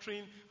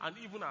doctrine and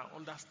even our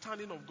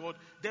understanding of God,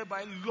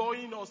 thereby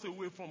luring us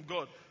away from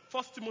God.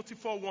 1 Timothy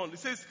 4:1, it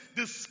says,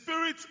 the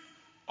Spirit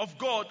of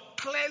God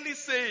clearly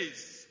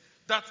says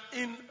that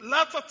in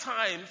latter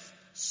times,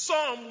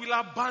 some will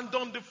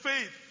abandon the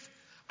faith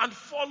and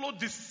follow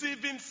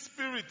deceiving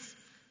spirits.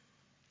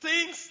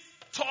 Things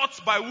taught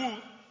by who?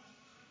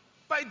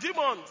 By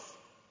demons.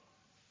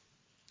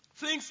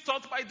 Things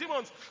taught by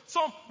demons.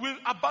 Some will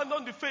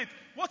abandon the faith.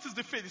 What is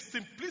the faith? The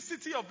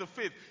simplicity of the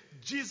faith.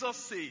 Jesus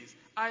says,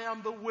 I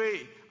am the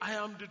way, I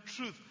am the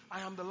truth,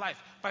 I am the life.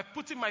 By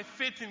putting my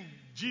faith in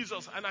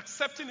Jesus and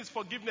accepting his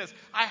forgiveness,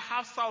 I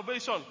have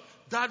salvation.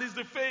 That is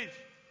the faith.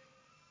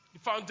 The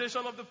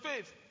foundation of the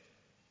faith.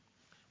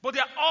 But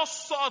there are all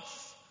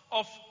sorts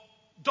of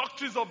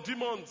doctrines of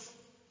demons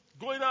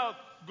going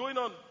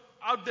on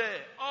out there.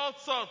 All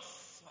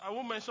sorts. I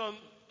won't mention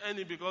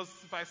any because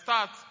if I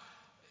start,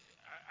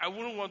 I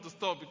wouldn't want to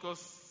stop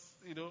because,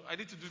 I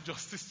need to do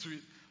justice to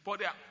it. But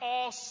there are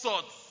all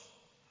sorts.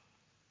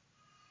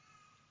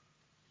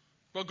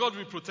 But God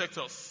will protect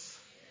us.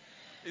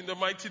 In the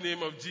mighty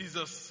name of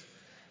Jesus.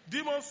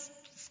 Demons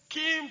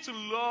scheme to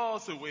lure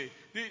us away.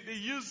 They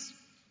use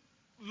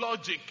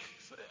logic.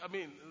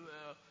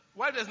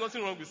 While there's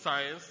nothing wrong with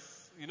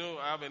science,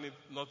 I have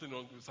nothing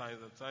wrong with science,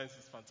 and science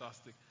is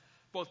fantastic.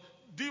 But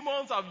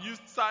demons have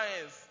used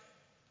science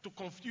to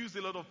confuse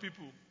a lot of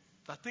people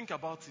that think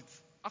about it.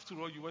 After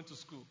all, you went to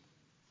school.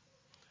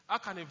 How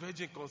can a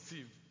virgin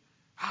conceive?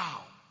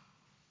 How?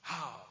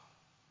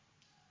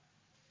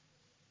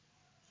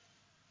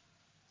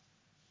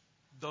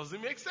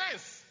 Doesn't make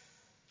sense.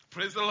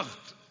 Praise the Lord.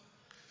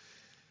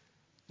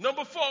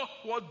 Number 4,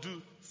 what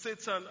do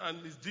Satan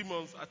and his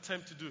demons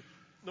attempt to do?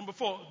 Number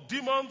 4,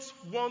 demons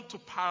want to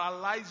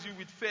paralyze you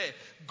with fear.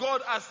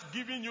 God has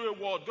given you a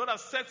word. God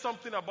has said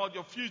something about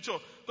your future.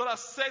 God has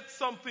said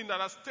something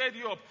that has stirred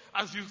you up.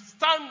 As you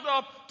stand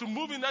up to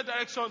move in that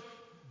direction,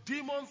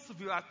 demons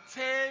will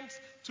attempt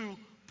to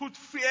put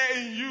fear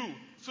in you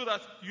so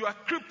that you are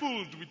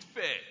crippled with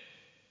fear.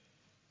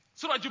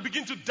 So that you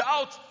begin to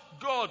doubt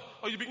God,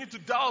 or you begin to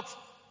doubt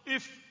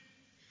if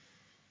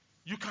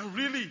you can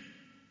really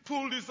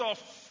pull this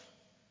off.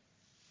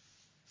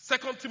 2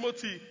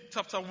 Timothy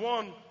chapter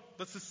 1,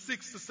 verses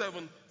 6 to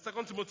 7.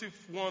 2 Timothy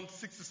 1,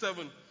 6 to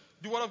 7.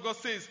 The word of God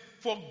says,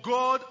 for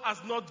God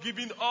has not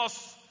given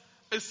us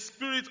a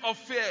spirit of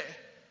fear,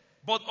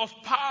 but of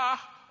power,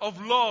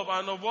 of love,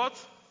 and of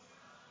what?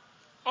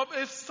 Of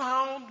a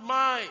sound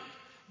mind.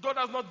 God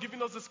has not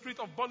given us a spirit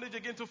of bondage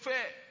again to fear.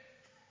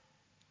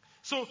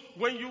 So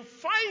when you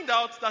find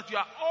out that you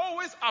are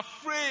always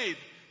afraid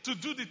to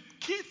do the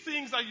key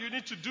things that you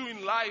need to do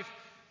in life,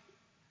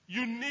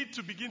 you need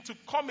to begin to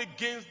come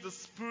against the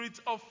spirit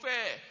of fear,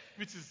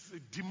 which is a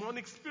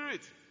demonic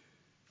spirit.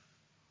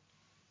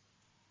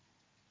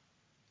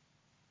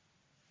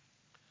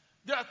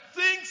 There are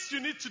things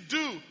you need to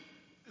do.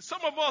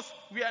 Some of us,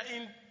 we are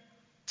in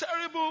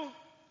terrible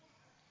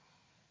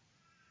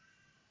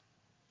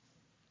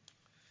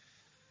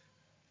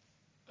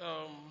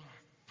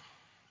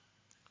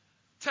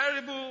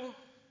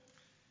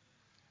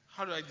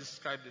how do I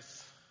describe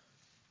this?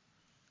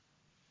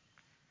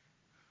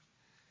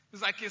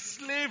 It's like a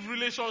slave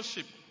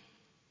relationship.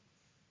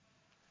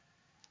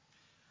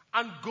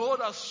 And God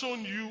has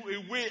shown you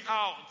a way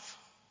out.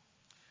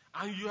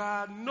 And you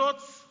are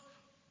not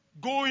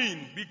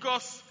going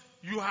because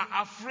you are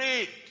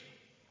afraid.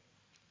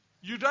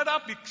 You'd rather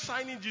be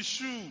shining the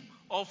shoe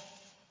of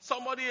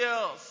somebody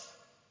else.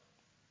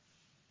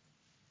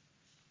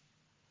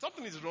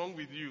 Something is wrong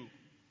with you.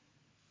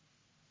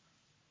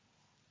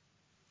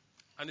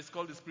 And it's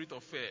called the spirit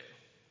of fear.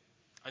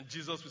 And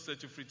Jesus will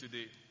set you free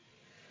today.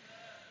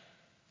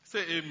 Say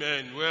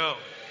amen. Well,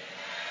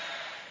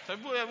 some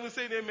people even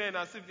saying amen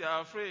as if they are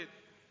afraid.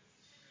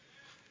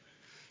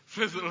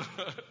 Praise the Lord.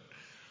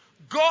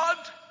 God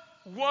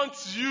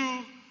wants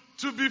you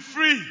to be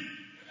free.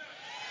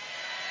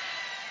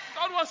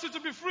 God wants you to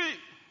be free.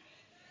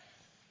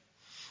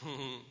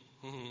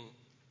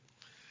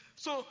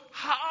 So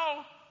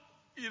how,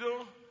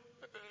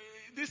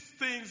 these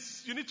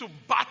things, you need to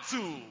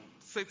battle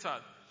Satan.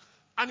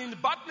 And in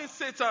battling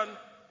Satan,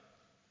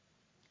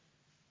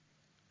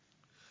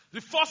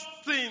 the first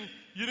thing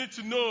you need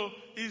to know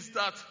is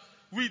that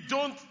we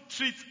don't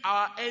treat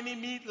our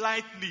enemy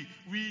lightly.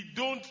 We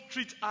don't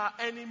treat our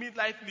enemy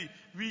lightly.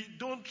 We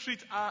don't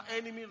treat our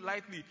enemy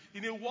lightly.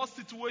 In a war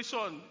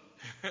situation,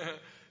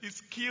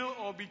 it's kill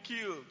or be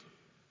killed.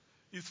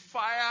 It's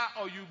fire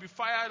or you'll be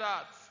fired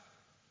at.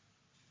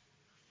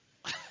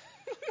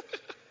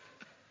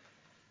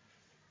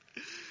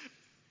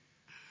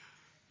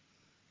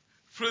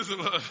 Praise the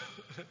Lord.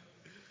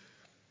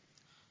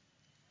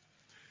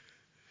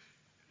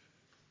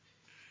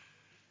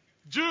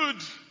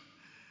 Jude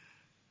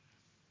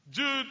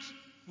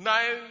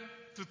 9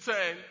 to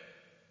 10.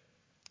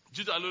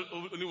 Jude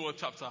only one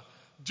chapter.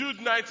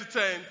 Jude 9 to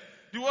 10.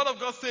 The word of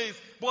God says,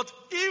 but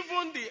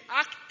even the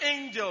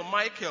archangel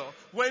Michael,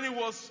 when he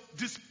was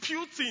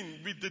disputing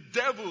with the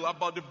devil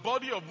about the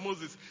body of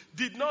Moses,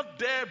 did not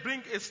dare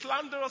bring a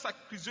slanderous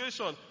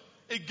accusation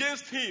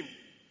against him,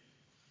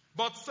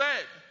 but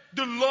said,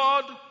 the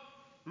Lord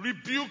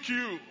rebuke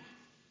you.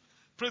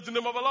 Praise the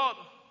name of the Lord.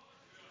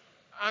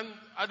 And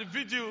at the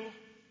video,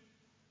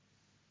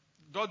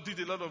 God did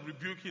a lot of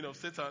rebuking of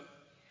Satan.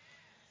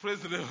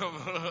 Praise the name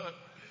of the Lord.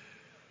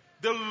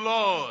 The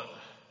Lord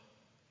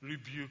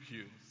rebuke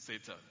you,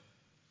 Satan.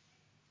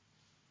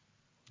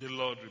 The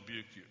Lord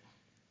rebuke you.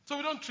 So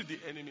we don't treat the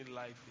enemy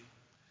lightly.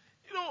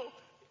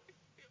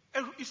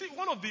 You see,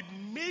 one of the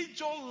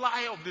major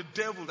lie of the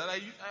devil that I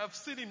have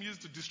seen him use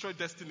to destroy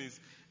destinies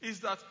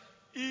is that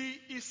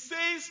he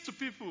says to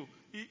people,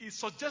 he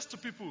suggests to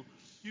people,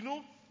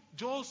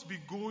 just be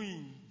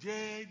going,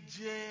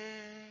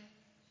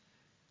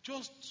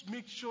 just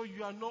make sure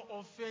you are not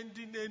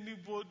offending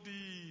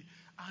anybody,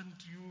 and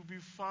you'll be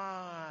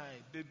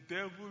fine. The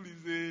devil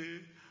is a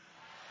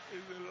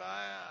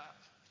liar.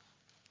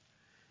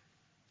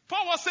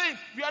 Paul was saying,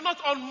 we are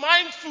not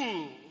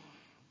unmindful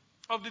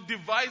of the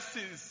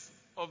devices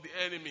of the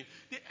enemy.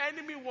 The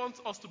enemy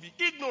wants us to be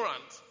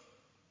ignorant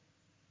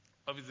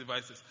of his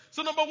devices.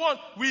 So number one,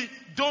 we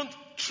don't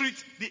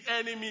treat the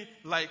enemy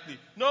lightly.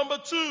 Number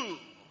two,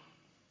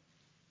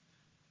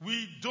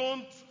 we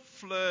don't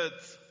flirt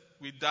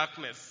with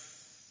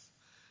darkness.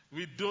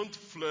 We don't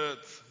flirt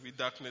with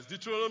darkness.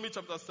 Deuteronomy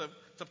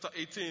chapter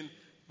 18,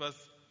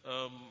 verse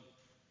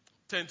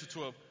 10 to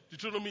 12.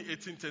 Deuteronomy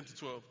 18, 10 to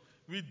 12.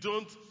 We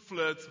don't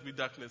flirt with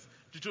darkness.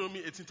 Deuteronomy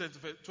 18, 10 to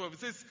 12. It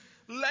says,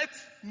 let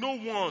no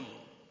one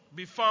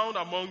be found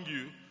among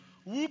you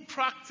who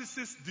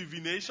practices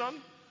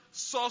divination,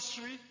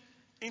 sorcery,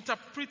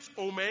 interprets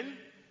omen,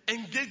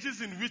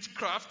 engages in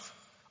witchcraft,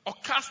 or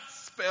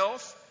casts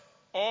spells,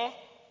 or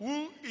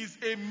who is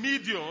a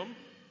medium,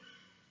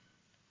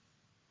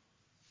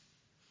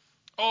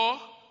 or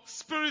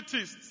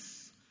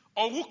spiritists,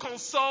 or who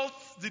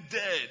consults the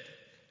dead.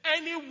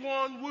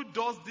 Anyone who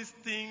does these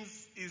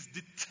things is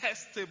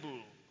detestable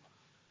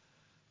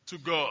to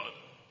God.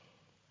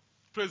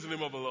 Praise the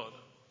name of the Lord.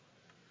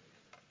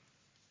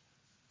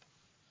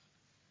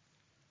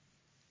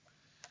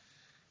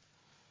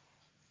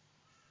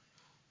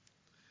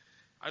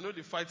 I know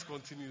the fight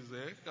continues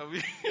there.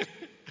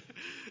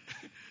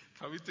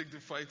 Can we take the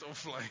fight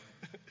offline?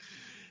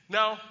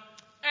 Now,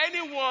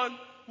 anyone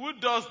who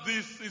does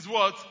this is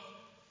what?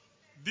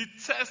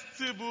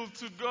 Detestable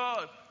to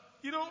God.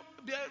 There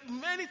are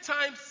many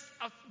times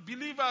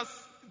believers,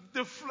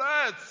 they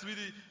flirt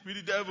with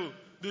the devil.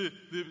 The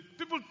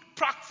people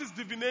practice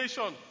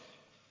divination,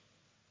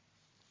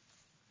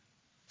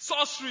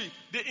 sorcery.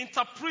 They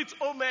interpret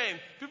omen.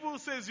 People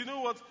say, you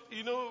know what?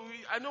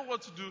 I know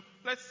what to do.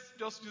 Let's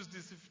just use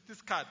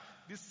this card,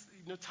 this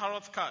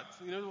tarot card.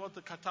 You know what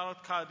the tarot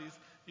card is?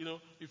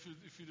 If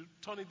you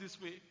turn it this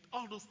way,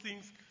 all those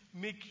things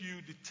make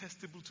you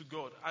detestable to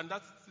God, and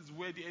that is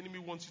where the enemy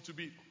wants you to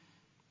be.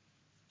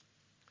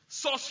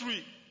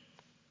 Sorcery,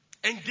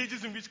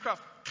 engages in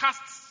witchcraft,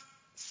 casts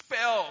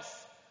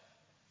spells.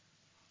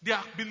 They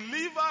are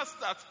believers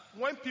that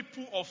when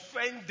people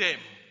offend them,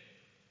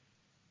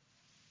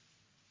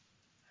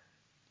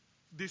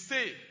 they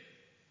say,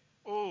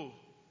 oh,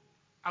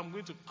 I'm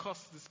going to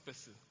curse this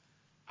person.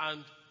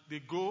 And they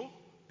go,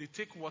 they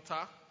take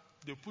water,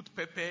 they put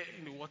pepper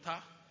in the water,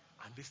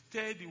 and they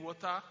stir the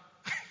water,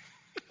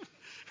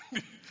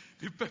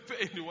 the pepper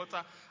in the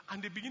water,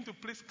 and they begin to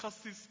place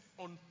curses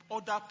on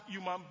other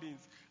human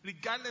beings,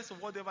 regardless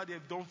of whatever they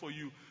have done for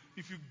you.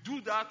 If you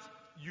do that,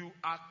 you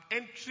are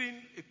entering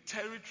a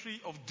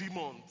territory of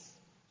demons.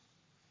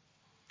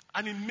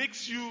 And it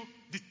makes you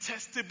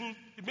detestable.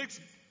 It makes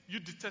you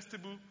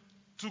detestable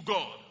to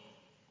God.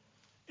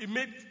 It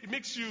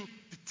makes you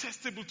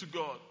detestable to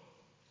God.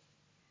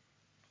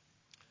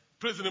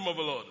 Praise the name of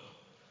the Lord.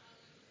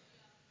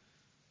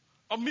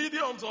 Or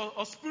mediums,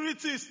 or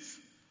spiritists,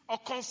 or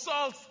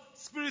consult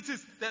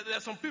spiritists. There are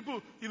some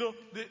people,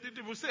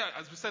 they will say,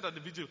 as we said at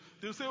the video,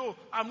 they will say, "Oh,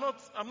 I'm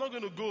not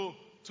going to go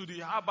to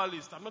the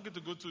herbalist. I'm not going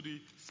to go to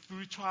the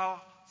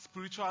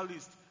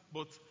spiritualist."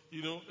 But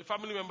a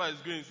family member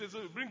is going. He says,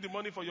 "Oh, bring the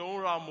money for your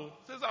own ramo."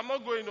 He says, "I'm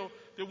not going. No,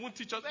 they won't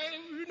teach us. Hey,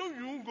 you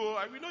won't go.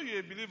 We know you're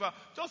a believer.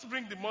 Just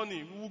bring the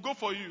money. We will go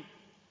for you."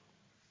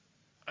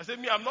 I said,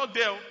 "I'm not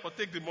there, but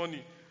take the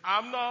money.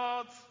 I'm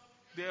not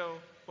there,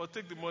 but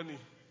take the money."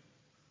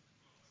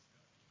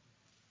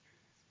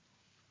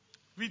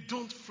 We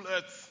don't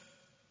flirt.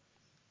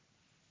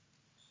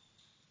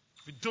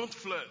 We don't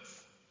flirt.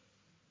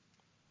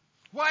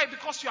 Why?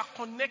 Because you are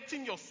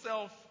connecting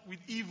yourself with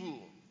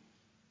evil.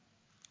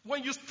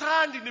 When you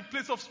stand in the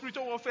place of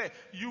spiritual warfare,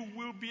 you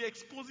will be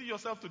exposing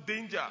yourself to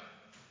danger.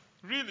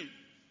 Really.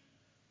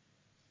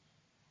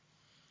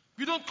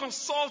 We don't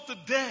consult the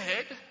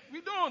dead.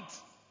 We don't.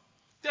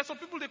 There are some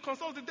people, they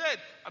consult the dead.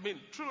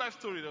 True life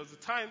story. There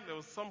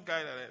was some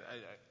guy that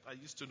I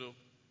used to know.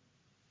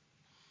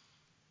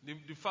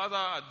 The father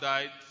had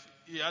died.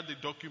 He had the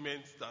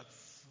documents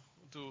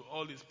to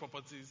all his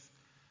properties.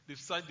 They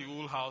searched the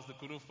whole house. They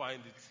couldn't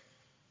find it.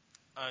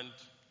 And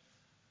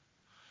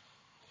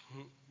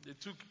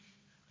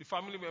the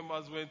family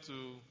members went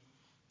to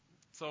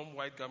some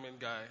white garment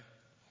guy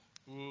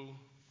who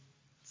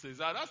says,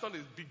 "That's not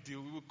a big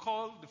deal. We will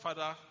call the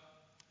father."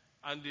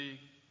 And they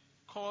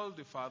called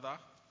the father.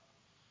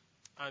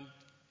 And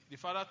the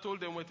father told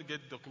them where to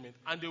get the document.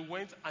 And they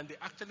went and they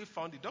actually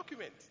found the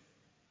document.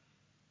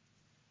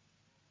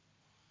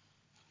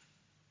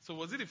 So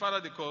was it the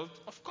father they called?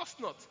 Of course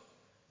not.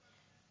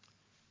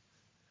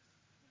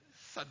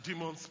 It's a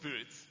demon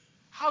spirit.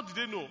 How did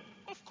they know?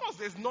 Of course,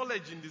 there's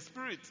knowledge in the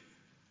spirit.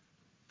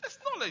 There's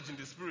knowledge in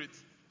the spirit.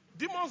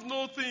 Demons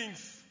know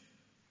things.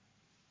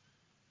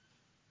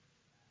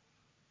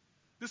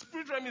 The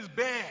spirit realm is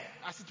bare,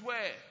 as it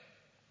were,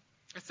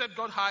 except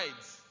God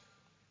hides.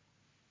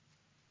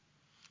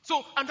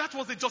 So, and that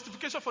was the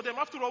justification for them.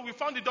 After all, we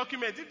found the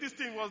document. If this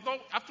thing was not,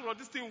 after all,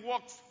 this thing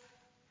works,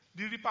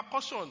 the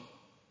repercussion,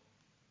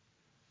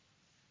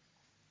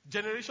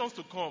 generations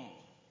to come,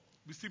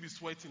 we still be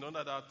sweating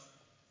under that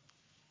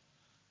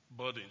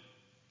burden.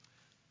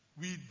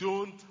 We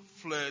don't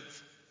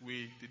flirt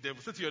with the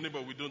devil. Say to your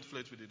neighbor, we don't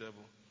flirt with the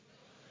devil.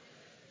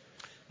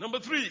 Number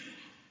 3,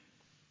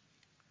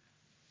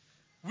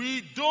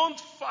 we don't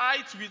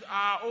fight with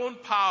our own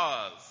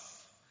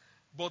powers,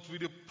 but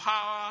with the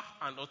power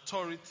and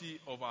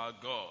authority of our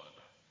God.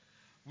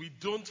 We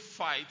don't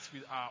fight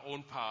with our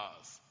own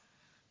powers,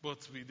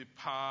 but with the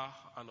power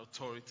and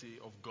authority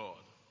of God.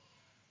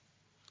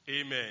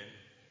 Amen.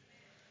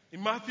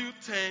 In Matthew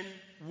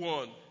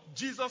 10:1,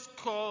 Jesus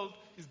called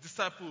his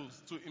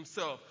disciples to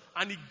himself,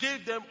 and he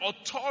gave them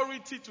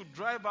authority to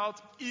drive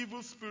out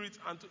evil spirits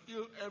and to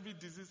heal every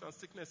disease and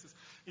sicknesses.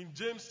 In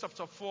James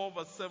chapter 4,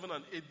 verse 7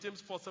 and 8,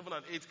 James 4, 7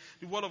 and 8,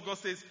 the word of God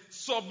says,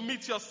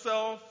 "Submit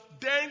yourself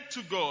then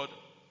to God.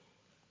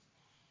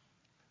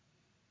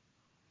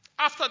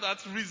 After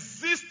that,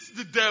 resist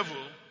the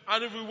devil,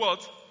 and he will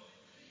what?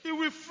 He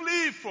will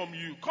flee from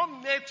you.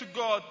 Come near to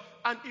God,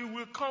 and he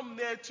will come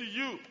near to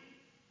you."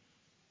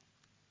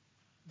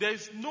 There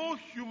is no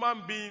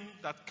human being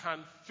that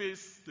can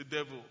face the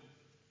devil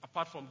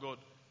apart from God.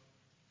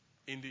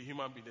 In the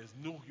human being, there's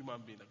no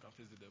human being that can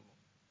face the devil.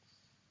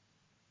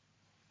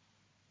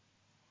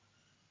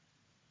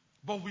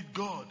 But with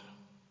God,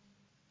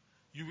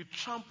 you will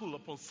trample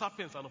upon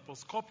serpents and upon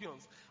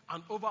scorpions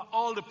and over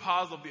all the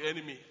powers of the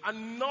enemy,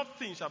 and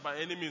nothing shall by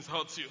any means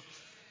hurt you.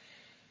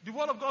 The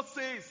word of God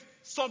says,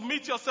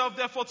 "Submit yourself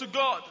therefore to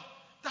God."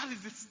 That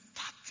is the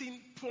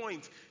starting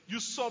point.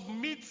 You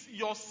submit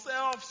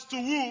yourselves to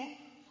who?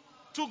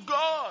 To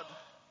God.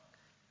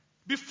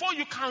 Before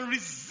you can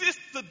resist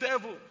the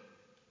devil.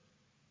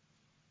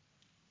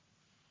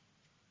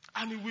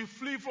 And he will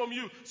flee from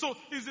you. So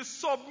it's a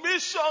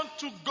submission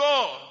to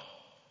God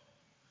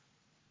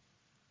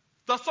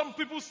that some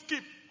people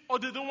skip or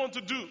they don't want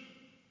to do.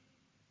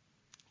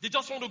 They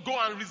just want to go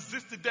and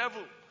resist the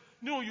devil.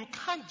 No, you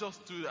can't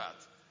just do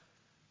that.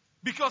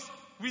 Because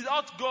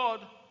without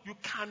God, you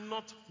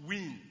cannot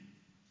win.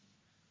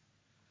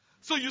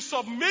 So you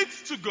submit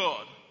to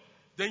God,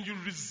 then you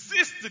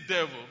resist the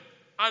devil,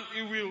 and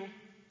he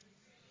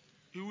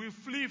will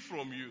flee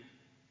from you.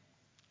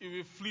 He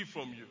will flee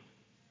from you.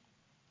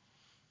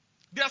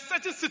 There are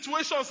certain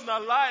situations in our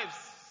lives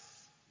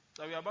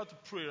that we are about to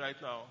pray right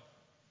now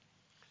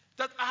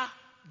that are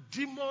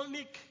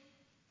demonic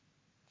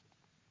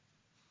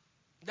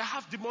that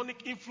have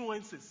demonic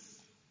influences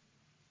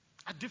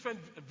at different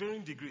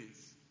varying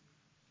degrees.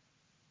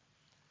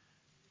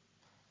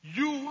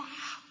 You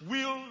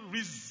will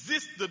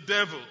resist the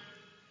devil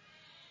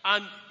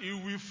and he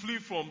will flee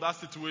from that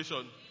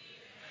situation.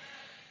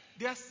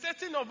 There are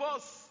certain of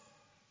us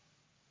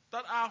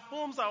that our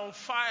homes are on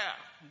fire.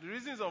 The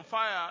reason it's on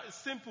fire is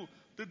simple.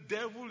 The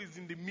devil is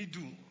in the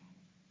middle.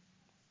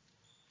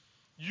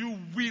 You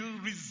will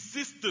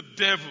resist the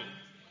devil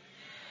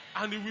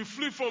and he will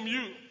flee from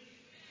you.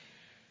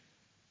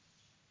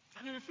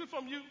 And he will flee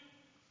from you.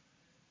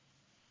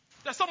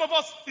 There's some of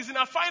us, it's in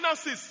our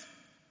finances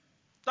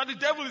that the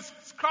devil is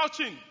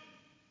crouching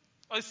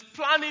or is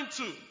planning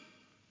to.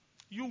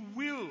 You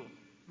will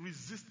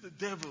resist the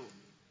devil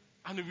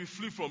and he will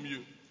flee from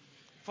you.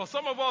 For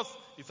some of us,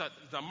 it's that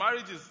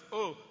marriage is,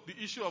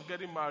 the issue of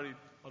getting married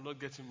or not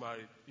getting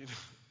married. You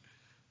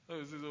know,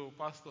 you say,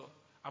 Pastor,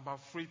 I'm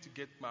afraid to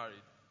get married.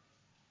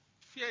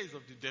 Fear is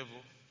of the devil.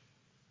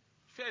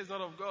 Fear is not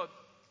of God.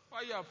 Why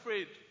are you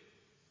afraid?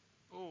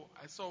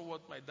 I saw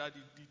what my daddy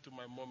did to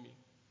my mommy.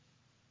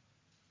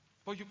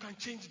 But you can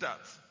change that.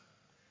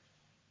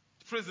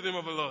 Praise the name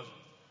of the Lord.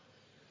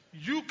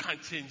 You can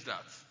change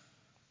that.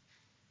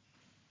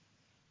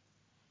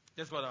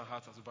 Let's bow our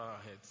hearts as we bow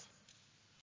our heads.